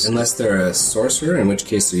 I see. Unless they're a sorcerer, in which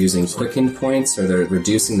case they're using quickened points, or they're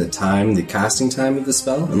reducing the casting time of the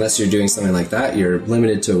spell. Unless you're doing something like that, you're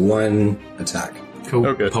limited to 1 attack. Go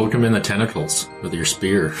Okay. poke him in the tentacles with your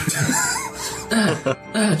spear.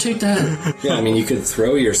 Take that. Yeah, I mean, you could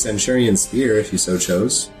throw your Centurion Spear if you so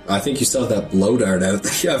chose. I think you still have that blow dart out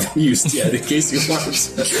that you haven't used yet, in case you want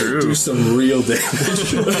to do some real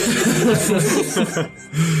damage.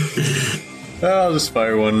 I'll just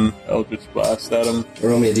fire 1 Eldritch Blast at him.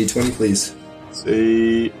 Roll me a d20, please.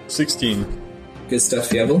 Say 16. Good stuff,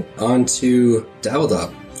 Fievel. On to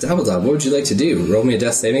Dabbledob. Dabbledob, what would you like to do? Roll me a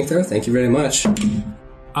death saving throw? Thank you very much.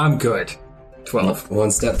 I'm good. 12.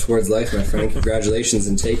 1 step towards life, my friend. Congratulations,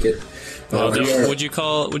 and take it. Would you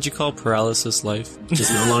call paralysis life?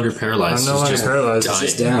 He's no longer paralyzed. I'm no He's longer just paralyzed. dying.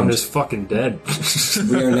 Just down. I'm just fucking dead.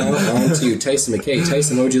 We are now on to Tyson McKay.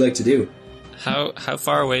 Tyson, what would you like to do? How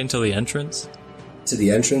far away until the entrance? To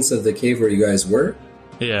the entrance of the cave where you guys were?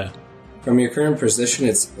 Yeah. From your current position,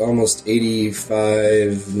 it's almost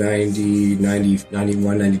 85, 90,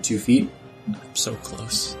 91, 92 feet. I'm so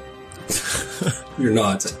close. You're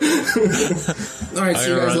not. Alright,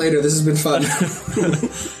 see you guys run. later. This has been fun.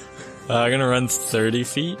 I'm gonna run 30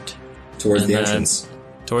 feet Towards the And then- entrance.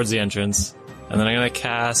 towards the entrance, and then I'm gonna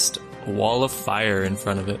cast a wall of fire in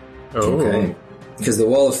front of it. Oh. Okay. Because the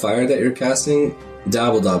wall of fire that you're casting,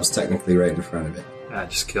 Dabbledob's technically right in front of it.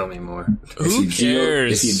 Just kill me more. Who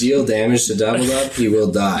cares? If you deal damage to Dabbledob, he will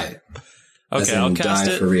die. As Okay, in I'll cast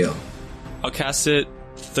die it. for real. I'll cast it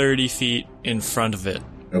 30 feet in front of it,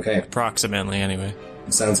 Okay, approximately. Anyway.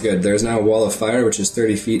 sounds good. There's now a wall of fire, which is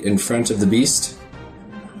 30 feet in front of the beast,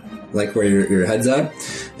 like where your head's at.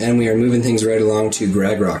 And we are moving things right along to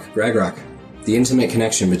Gragrock. Gragrock, the intimate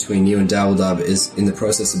connection between you and Dabbledob is in the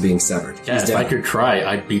process of being severed. Yeah, He's if I down. could try,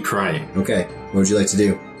 I'd be trying. Okay, what would you like to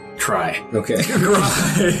do? Try. Okay.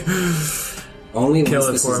 Only Kill once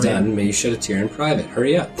it this for is me. done may you shed a tear in private.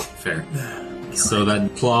 Hurry up. Fair. So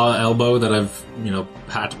that claw elbow that I've,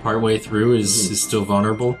 hacked partway through is still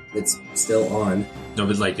vulnerable. It's still on. No,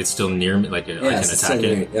 but like it's still near me. Like I can Yes, it's attack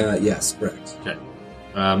still it. near- yes, correct. Okay.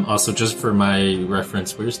 Also, just for my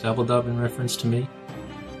reference, where's Dabbledob in reference to me?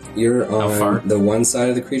 You're far? on the one side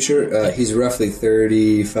of the creature. He's roughly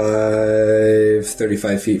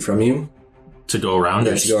 35 feet from you. To go around?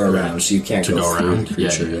 To go around, so you can't To go go through around? the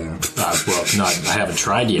creature, yeah. Well, I haven't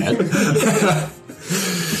tried yet.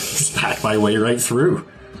 Just hack my way right through.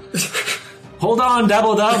 Hold on, I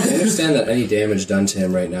Dabbledob! understand that any damage done to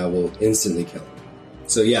him right now will instantly kill him.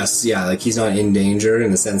 So yes, yeah, like he's not in danger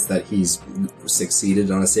in the sense that he's succeeded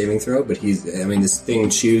on a saving throw, but this thing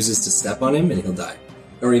chooses to step on him and he'll die.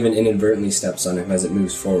 Or even inadvertently steps on him as it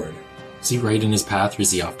moves forward. Is he right in his path or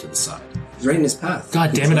is he off to the side? He's right in his path.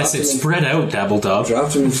 God damn it, I said spread out, Dabbledob.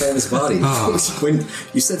 Dropped him in front of his body. When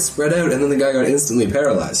you said spread out, and then the guy got instantly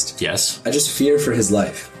paralyzed. Yes, I just fear for his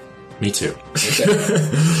life. me too. Okay.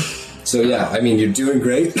 So yeah, I mean, you're doing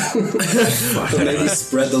great. But maybe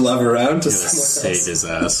spread the love around to someone Saved his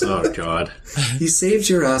ass. Oh, God. He saved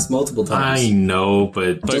your ass multiple times. I know,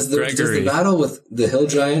 but does the Gregory- battle with the hill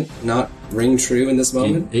giant not ring true in this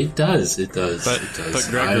moment? it does. It does. But, it does. but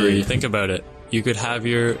Gregory, think about it. You could have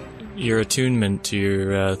your attunement to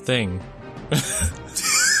your thing.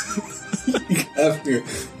 After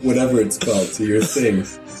whatever it's called, to your thing,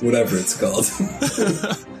 whatever it's called.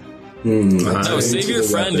 No, save your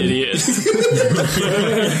friend, idiot.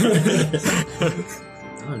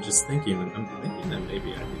 I'm just thinking. I'm thinking that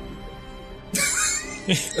maybe I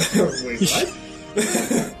could. Wait,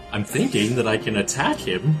 what? I'm thinking that I can attack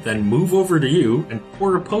him, then move over to you and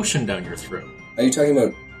pour a potion down your throat. Are you talking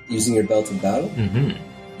about using your belt of battle? Mm-hmm.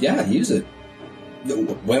 Yeah, use it.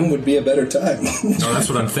 When would be a better time? No, that's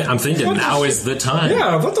what I'm thinking. Now is the time.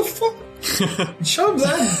 Yeah, what the fuck? Shove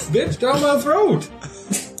that bitch down my throat.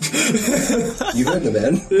 You heard the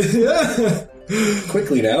man. Yeah.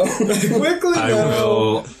 Quickly now. Quickly I now.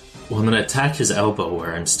 will. Well, I'm going to attack his elbow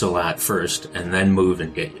where I'm still at first, and then move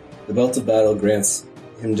and get you. The belt of battle grants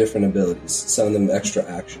him different abilities, some of them extra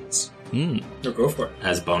actions. No, go for it.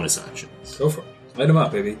 As bonus actions. Go for it. Light him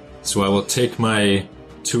up, baby. So I will take my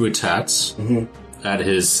 2 attacks at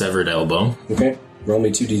his severed elbow. Okay, roll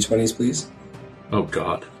me 2 d20s, please. Oh,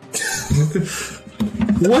 God.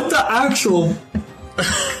 What the actual...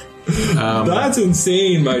 That's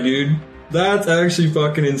insane, my dude. That's actually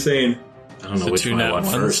fucking insane. I don't know So which 2 one I nat want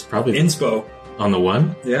ones? first. Probably Inspo. on the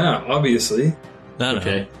 1? Yeah, obviously. No.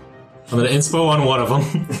 Okay. I'm going to inspo on one of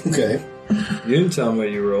them. Okay, You didn't tell me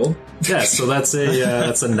what you rolled. Yeah, so that's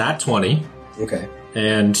a nat 20. okay,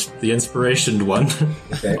 And the inspiration one,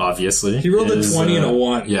 okay. obviously. He rolled is, a 20 and a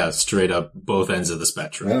 1. Yeah, straight up both ends of the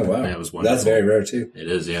spectrum. Oh, wow. Yeah, it was wonderful. That's very rare, too.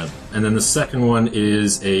 It is, yeah. And then the second one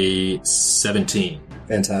is a 17.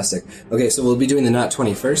 Fantastic. Okay, so we'll be doing the nat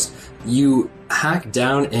 20 first. You hack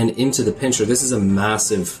down and into the pincher. This is a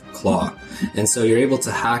massive claw. And so you're able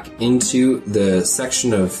to hack into the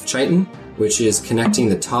section of chitin, which is connecting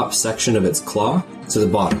the top section of its claw to the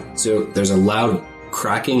bottom. So there's a loud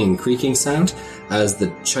cracking and creaking sound as the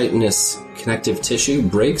chitinous connective tissue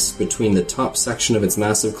breaks between the top section of its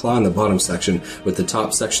massive claw and the bottom section, with the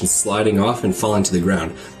top section sliding off and falling to the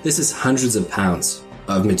ground. This is hundreds of pounds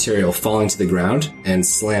of material falling to the ground and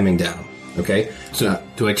slamming down. Okay? So,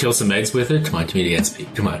 do I kill some eggs with it? Come on, give me the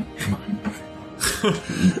XP. Come on.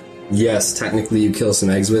 Yes, technically you kill some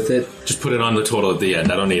eggs with it. Just put it on the total at the end.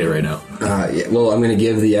 I don't need it right now. Yeah, well, I'm going to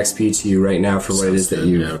give the XP to you right now for what it is that good.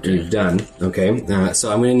 Yeah, okay. you've done. Okay? So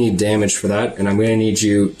I'm going to need damage for that, and I'm going to need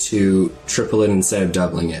you to triple it instead of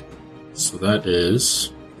doubling it. So that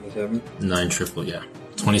is 9 triple, yeah.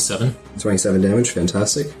 27. 27 damage,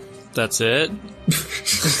 fantastic. That's it.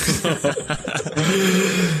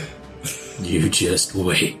 You just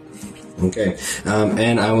wait. Okay.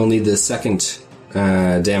 And I will need the second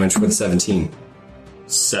damage for the 17.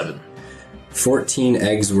 7. 14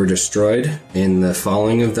 eggs were destroyed in the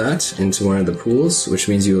falling of that into one of the pools, which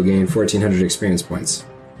means you will gain 1,400 experience points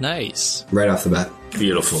Nice. right off the bat.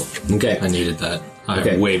 Beautiful. Okay. I needed that. I'm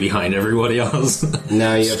Okay. way behind everybody else.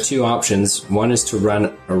 Now you have 2 options. One is to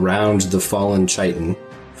run around the fallen chitin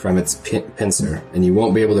from its pincer, and you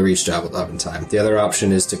won't be able to reach Dabbledob in time. The other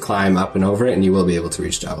option is to climb up and over it, and you will be able to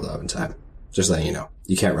reach Dabbledob in time. Just letting you know.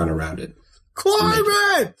 You can't run around it. Climb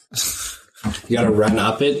it! You gotta run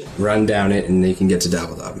up it, run down it, and then you can get to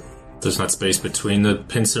Dabbledob. There's not space between the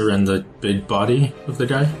pincer and the big body of the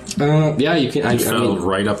guy? Yeah, you can. I Fell mean,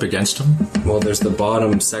 right up against him? well, there's the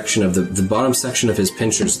bottom section of the bottom section of his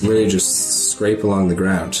pinchers literally just scrape along the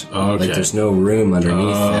ground. Okay. Like there's no room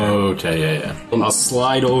underneath there. Okay, yeah. I'll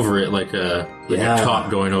slide over it like a cop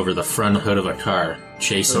going over the front hood of a car,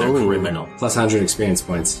 chasing a criminal. Plus 100 experience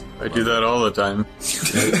points. I do that all the time.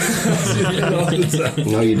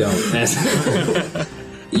 No, you don't.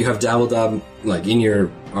 You have Dabbledob like in your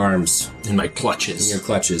arms, In my clutches. in your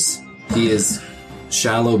clutches. He is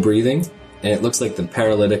shallow breathing, and it looks like the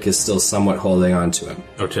paralytic is still somewhat holding on to him.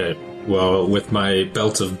 Okay, well, with my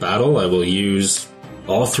belt of battle, I will use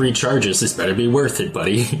all 3 charges. This better be worth it,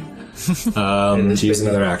 buddy. To use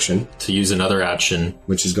another action, To use another action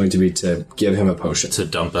which is going to be to give him a potion. to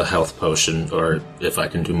dump a health potion, or if I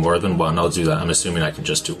can do more than one, I'll do that. I'm assuming I can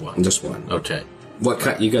just do one. Just one. Okay. What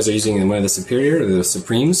kind, you guys are using one of the superior or the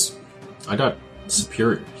supremes? I got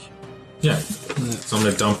superiors. Yeah. So I'm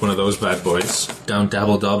gonna dump one of those bad boys down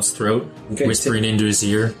Dabbledob's throat, Okay, whispering into his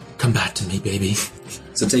ear, "Come back to me, baby."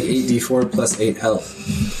 So take 8d4 plus 8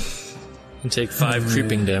 health. And take 5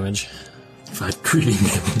 creeping damage. 5 creeping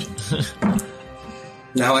damage.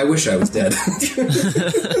 Now I wish I was dead.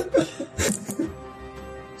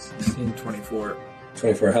 24.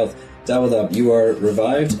 24 health. Dabbled up, you are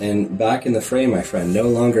revived and back in the fray, my friend. No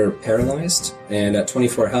longer paralyzed and at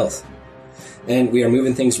 24 health. And we are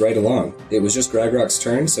moving things right along. It was just Gragrok's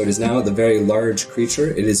turn, so it is now the very large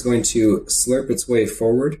creature. It is going to slurp its way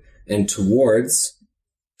forward and towards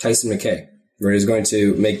Tyson McKay, where it is going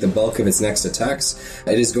to make the bulk of its next attacks.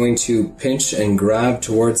 It is going to pinch and grab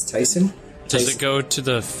towards Tyson. Does it go to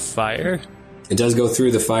the fire? It does go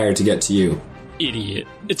through the fire to get to you. Idiot.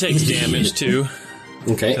 It takes damage too.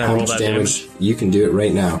 Okay, Can I how roll much that damage? You can do it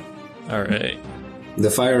right now. Alright. The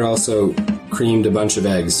fire also creamed a bunch of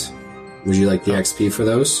eggs. Would you like the XP for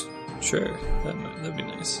those? Sure. That'd be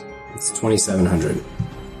nice. It's 2,700.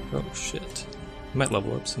 Oh shit. I might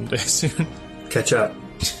level up someday soon. Catch up.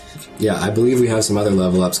 Yeah, I believe we have some other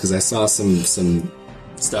level ups because I saw some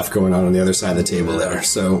stuff going on the other side of the table there.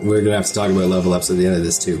 So we're gonna have to talk about level ups at the end of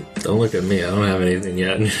this too. Don't look at me. I don't have anything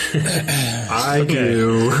yet. I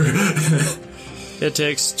do. It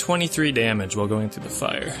takes 23 damage while going through the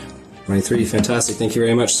fire. 23, fantastic. Thank you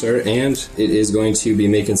very much, sir. And it is going to be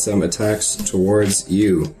making some attacks towards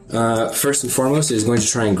you. First and foremost, it is going to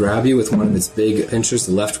try and grab you with one of its big pinchers,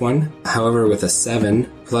 the left one. However, with a 7,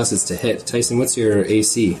 plus it's to hit. Tyson, what's your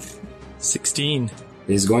AC? 16.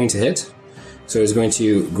 It is going to hit. So it is going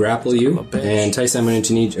to grapple you. And Tyson, I'm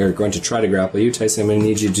going to try to grapple you. Tyson, I'm going to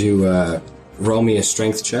need you to roll me a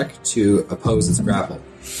strength check to oppose its grapple.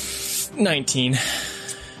 19.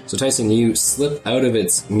 So Tyson, you slip out of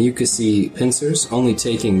its mucousy pincers, only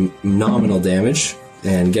taking nominal damage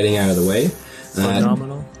and getting out of the way.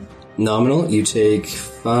 Phenomenal. Nominal, you take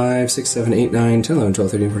 5, 6, 7, 8, 9, 10, 11,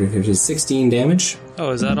 12, 13, 14, 15, 16 damage.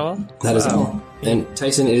 Oh, is that all? That is all. And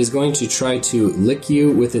Tyson, it is going to try to lick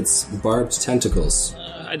you with its barbed tentacles.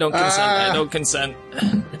 I don't consent. I don't consent.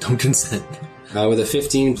 I don't consent. With a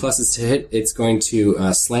 15 plus it's to hit, it's going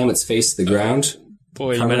to slam its face to the ground,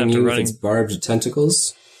 Boy, you might covering have to you with run. its barbed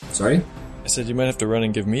tentacles. Sorry? I said you might have to run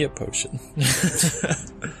and give me a potion.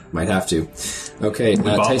 Might have to. Okay,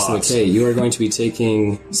 Tyson McKay, you are going to be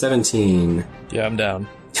taking 17. Yeah, I'm down.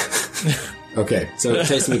 Okay, so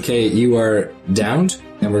Tyson McKay, you are downed,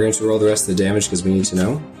 and we're going to roll the rest of the damage because we need to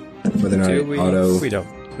know whether or not it auto We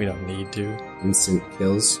don't need to. instant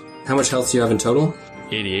kills. How much health do you have in total?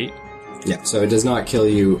 88. Yeah, so it does not kill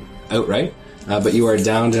you outright, but you are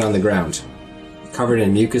downed and on the ground, covered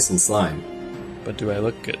in mucus and slime. But do I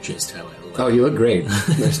look good? Just how I look. Oh, you look great.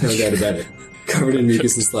 There's no doubt about it. Covered in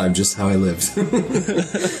mucus and slime, just how I lived.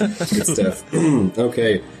 Good stuff.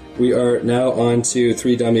 Okay, we are now on to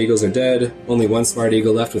 3 dumb eagles are dead. Only 1 smart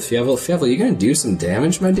eagle left with Fievel. Fievel, you gonna do some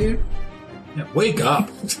damage, my dude? Wake up.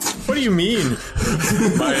 What do you mean?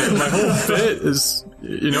 my whole fit is...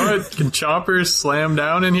 You know what? Can Chopper slam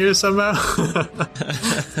down in here somehow?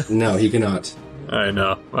 No, he cannot. I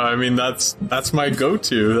know. I mean, that's my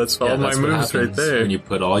go-to. That's all my that's what moves right happens there. when you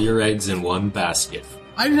put all your eggs in one basket.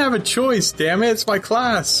 I didn't have a choice, damn it. It's my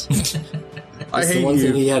class. I It's the hate one thing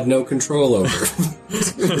you. he had no control over.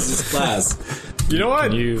 This is his class. You know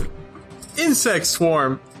what? You. Insect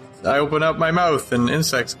swarm. I open up my mouth and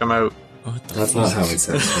insects come out. That's not how it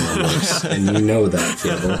works, and you know that,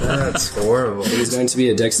 Fievel. That's horrible. It is going to be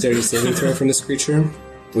a dexterity saving throw from this creature,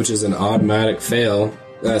 which is an automatic fail.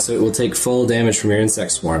 So it will take full damage from your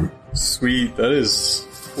insect swarm. Sweet. That is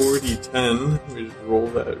 40-10. Let me just roll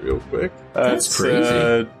that real quick. That's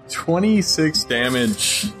crazy. 26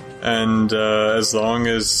 damage. And as long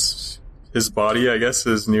as his body, I guess,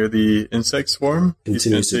 is near the insect swarm,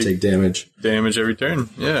 Continues to he's gonna take damage. damage every turn.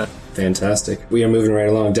 Yeah. Fantastic. We are moving right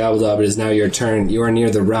along. Dabbledob, it is now your turn. You are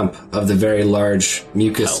near the rump of the very large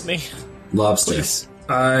mucus Help me. lobster. Please.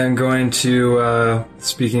 I'm going to,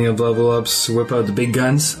 speaking of level ups, whip out the big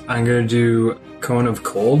guns. I'm going to do Cone of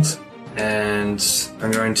Cold, and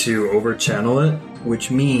I'm going to over-channel it,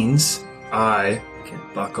 which means I can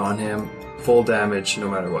buck on him full damage no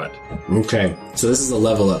matter what. Okay, so this is a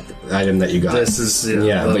level up item that you got. This is,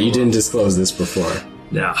 yeah, but level you didn't up. disclose this before.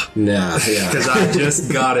 Yeah. Nah, Because yeah. I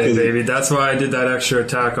just got it, baby. That's why I did that extra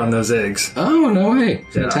attack on those eggs. Oh, no way.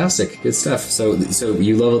 Fantastic. Good stuff. So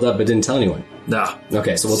you leveled up but didn't tell anyone. Nah.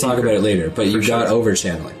 Okay, so we'll talk about it later, but you got sure. over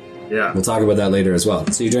channeling. Yeah. We'll talk about that later as well.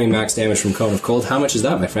 So you're doing max damage from Cone of Cold. How much is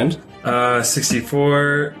that, my friend?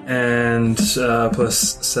 64 and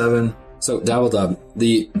plus 7. So, Dabbledob,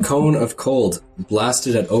 the Cone of Cold,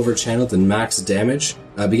 blasted at overchanneled and max damage,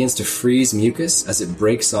 begins to freeze mucus as it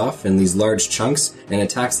breaks off in these large chunks and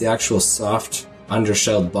attacks the actual soft,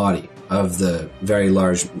 undershelled body of the very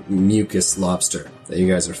large mucus lobster. that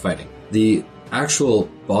you guys are fighting. The actual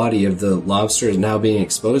body of the lobster is now being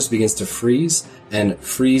exposed, begins to freeze, and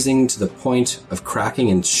freezing to the point of cracking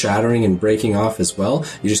and shattering and breaking off as well.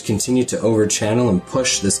 You just continue to over-channel and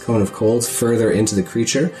push this cone of cold further into the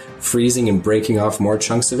creature, freezing and breaking off more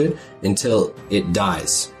chunks of it until it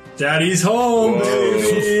dies. Daddy's home,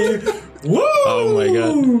 baby! Woo! Oh my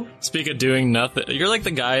god. Speak of doing nothing. You're like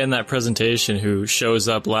the guy in that presentation who shows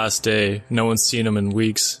up last day, no one's seen him in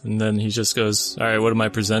weeks, and then he just goes, alright, what am I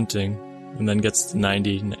presenting? And then gets to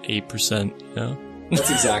 98%, you know? That's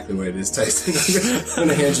exactly what it is, Tyson. I'm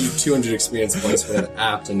going to hand you 200 experience points for that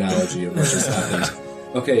apt analogy of what just happened.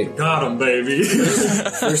 Okay. Got him, baby!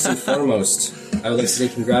 First and foremost, I would like to say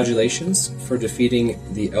congratulations for defeating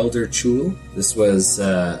the Elder Chul. This was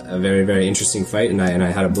a very, very interesting fight, and I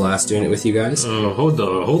had a blast doing it with you guys. Hold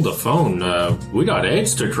the phone. We got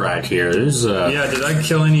eggs to crack here. There's Yeah, did I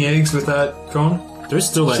kill any eggs with that cone? there's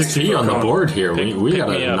still XP on the board here. We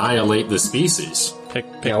gotta me up. annihilate the species. Pick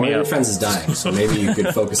Yeah, one me of your up. friends is dying, so maybe you could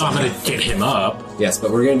focus on I'm that. gonna get him up. Yes, but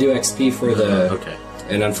we're going to do XP for the... Okay.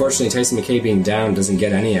 And unfortunately, Tyson McKay being down doesn't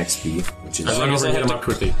get any XP, which is... As long as I hit him up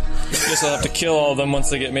quickly. Guess I'll have to kill all of them once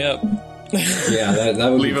they get me up. Yeah, that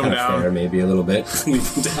would Leave be him kind of down. fair, maybe a little bit. Leave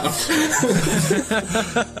him down.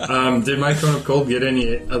 Did my cone of cold get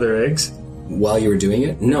any other eggs? While you were doing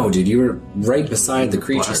it? No, dude, you were right beside the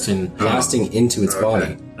creature, blasting into its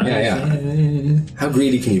body. Yeah. How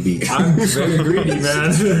greedy can you be? I'm very greedy,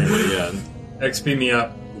 man. Yeah. XP me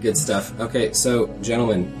up. Good stuff. Okay, so,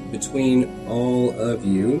 gentlemen, between all of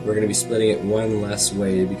you, we're going to be splitting it one less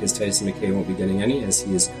way because Tyson McKay won't be getting any as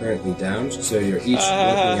he is currently down. So you're each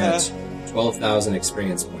looking at 12,000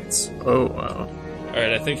 experience points. Oh, wow.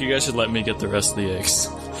 Alright, I think you guys should let me get the rest of the eggs.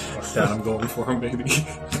 Fuck that, I'm going for him, baby.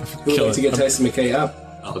 Who would like to get Tyson McKay up?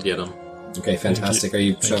 I'll get him. Okay, fantastic. Are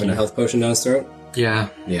you shoving a health potion down his throat? Yeah.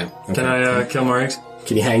 Yeah. Okay. Can I kill more eggs?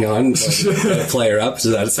 Can you hang on? Get a player up?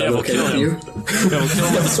 Does that sound we'll okay kill with him. you? Kill him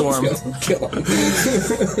with the swarm. Kill him.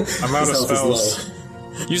 I'm out of His health is spells.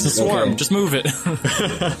 low. Use the swarm. Okay. Just move it.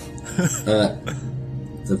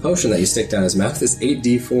 The potion that you stick down his mouth is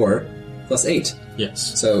 8d4 plus 8.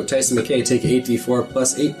 Yes. So, Tyson McKay, take 8d4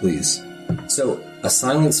 plus 8, please. So, a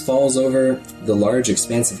silence falls over the large,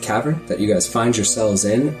 expansive cavern that you guys find yourselves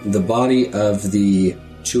in. The body of the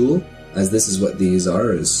Chul, as this is what these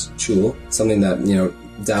are, is Chul. Something that,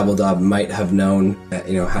 Dabbledob might have known,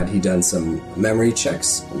 had he done some memory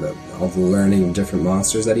checks about all the learning of different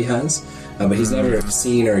monsters that he has. But he's never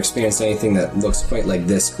seen or experienced anything that looks quite like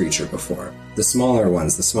this creature before. The smaller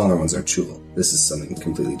ones are Chul. This is something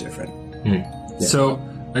completely different. So,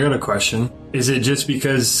 I got a question. Is it just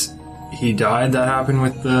because he died that happened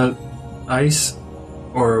with the ice?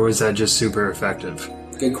 Or was that just super effective?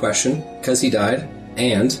 Good question. Because he died,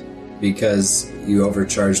 and because you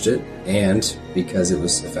overcharged it, and because it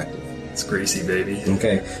was effective. It's greasy, baby.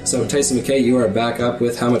 Okay, so Tyson McKay, you are back up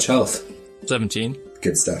with how much health? 17.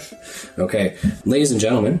 Good stuff. Okay, ladies and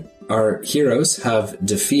gentlemen, our heroes have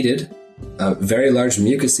defeated a very large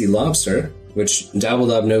mucousy lobster, which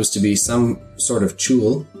Dabbledob knows to be some sort of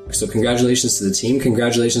Chul. So congratulations to the team,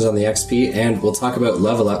 congratulations on the XP, and we'll talk about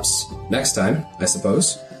level ups next time, I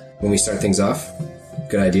suppose, when we start things off.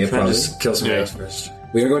 Good idea, Can I probably. just kill some eggs first?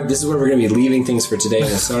 We are going. This is where we're going to be leaving things for today.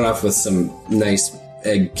 We'll start off with some nice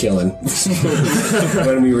egg killing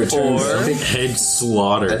when we return. I think Egg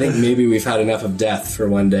slaughter. maybe we've had enough of death for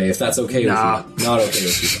one day. If that's okay Nah. with you, not okay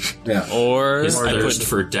with you. Yeah. Or His I thirst put,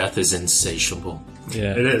 for death is insatiable.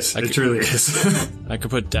 yeah, It is. It truly is. I could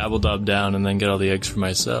put Dabbledob down and then get all the eggs for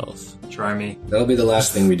myself. Try me. That'll be the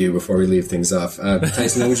last thing we do before we leave things off.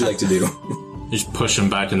 Tyson, what would you like to do? Just push him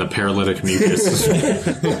back in the paralytic mucus.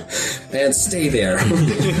 And stay there.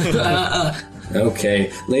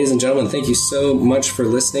 Okay, ladies and gentlemen, thank you so much for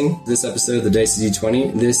listening to this episode of the Dicey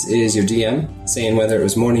D20. This is your DM saying whether it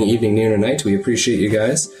was morning, evening, noon, or night. We appreciate you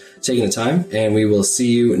guys taking the time, and we will see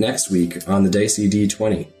you next week on the Dicey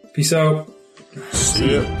D20. Peace out.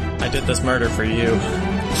 See ya. I did this murder for you.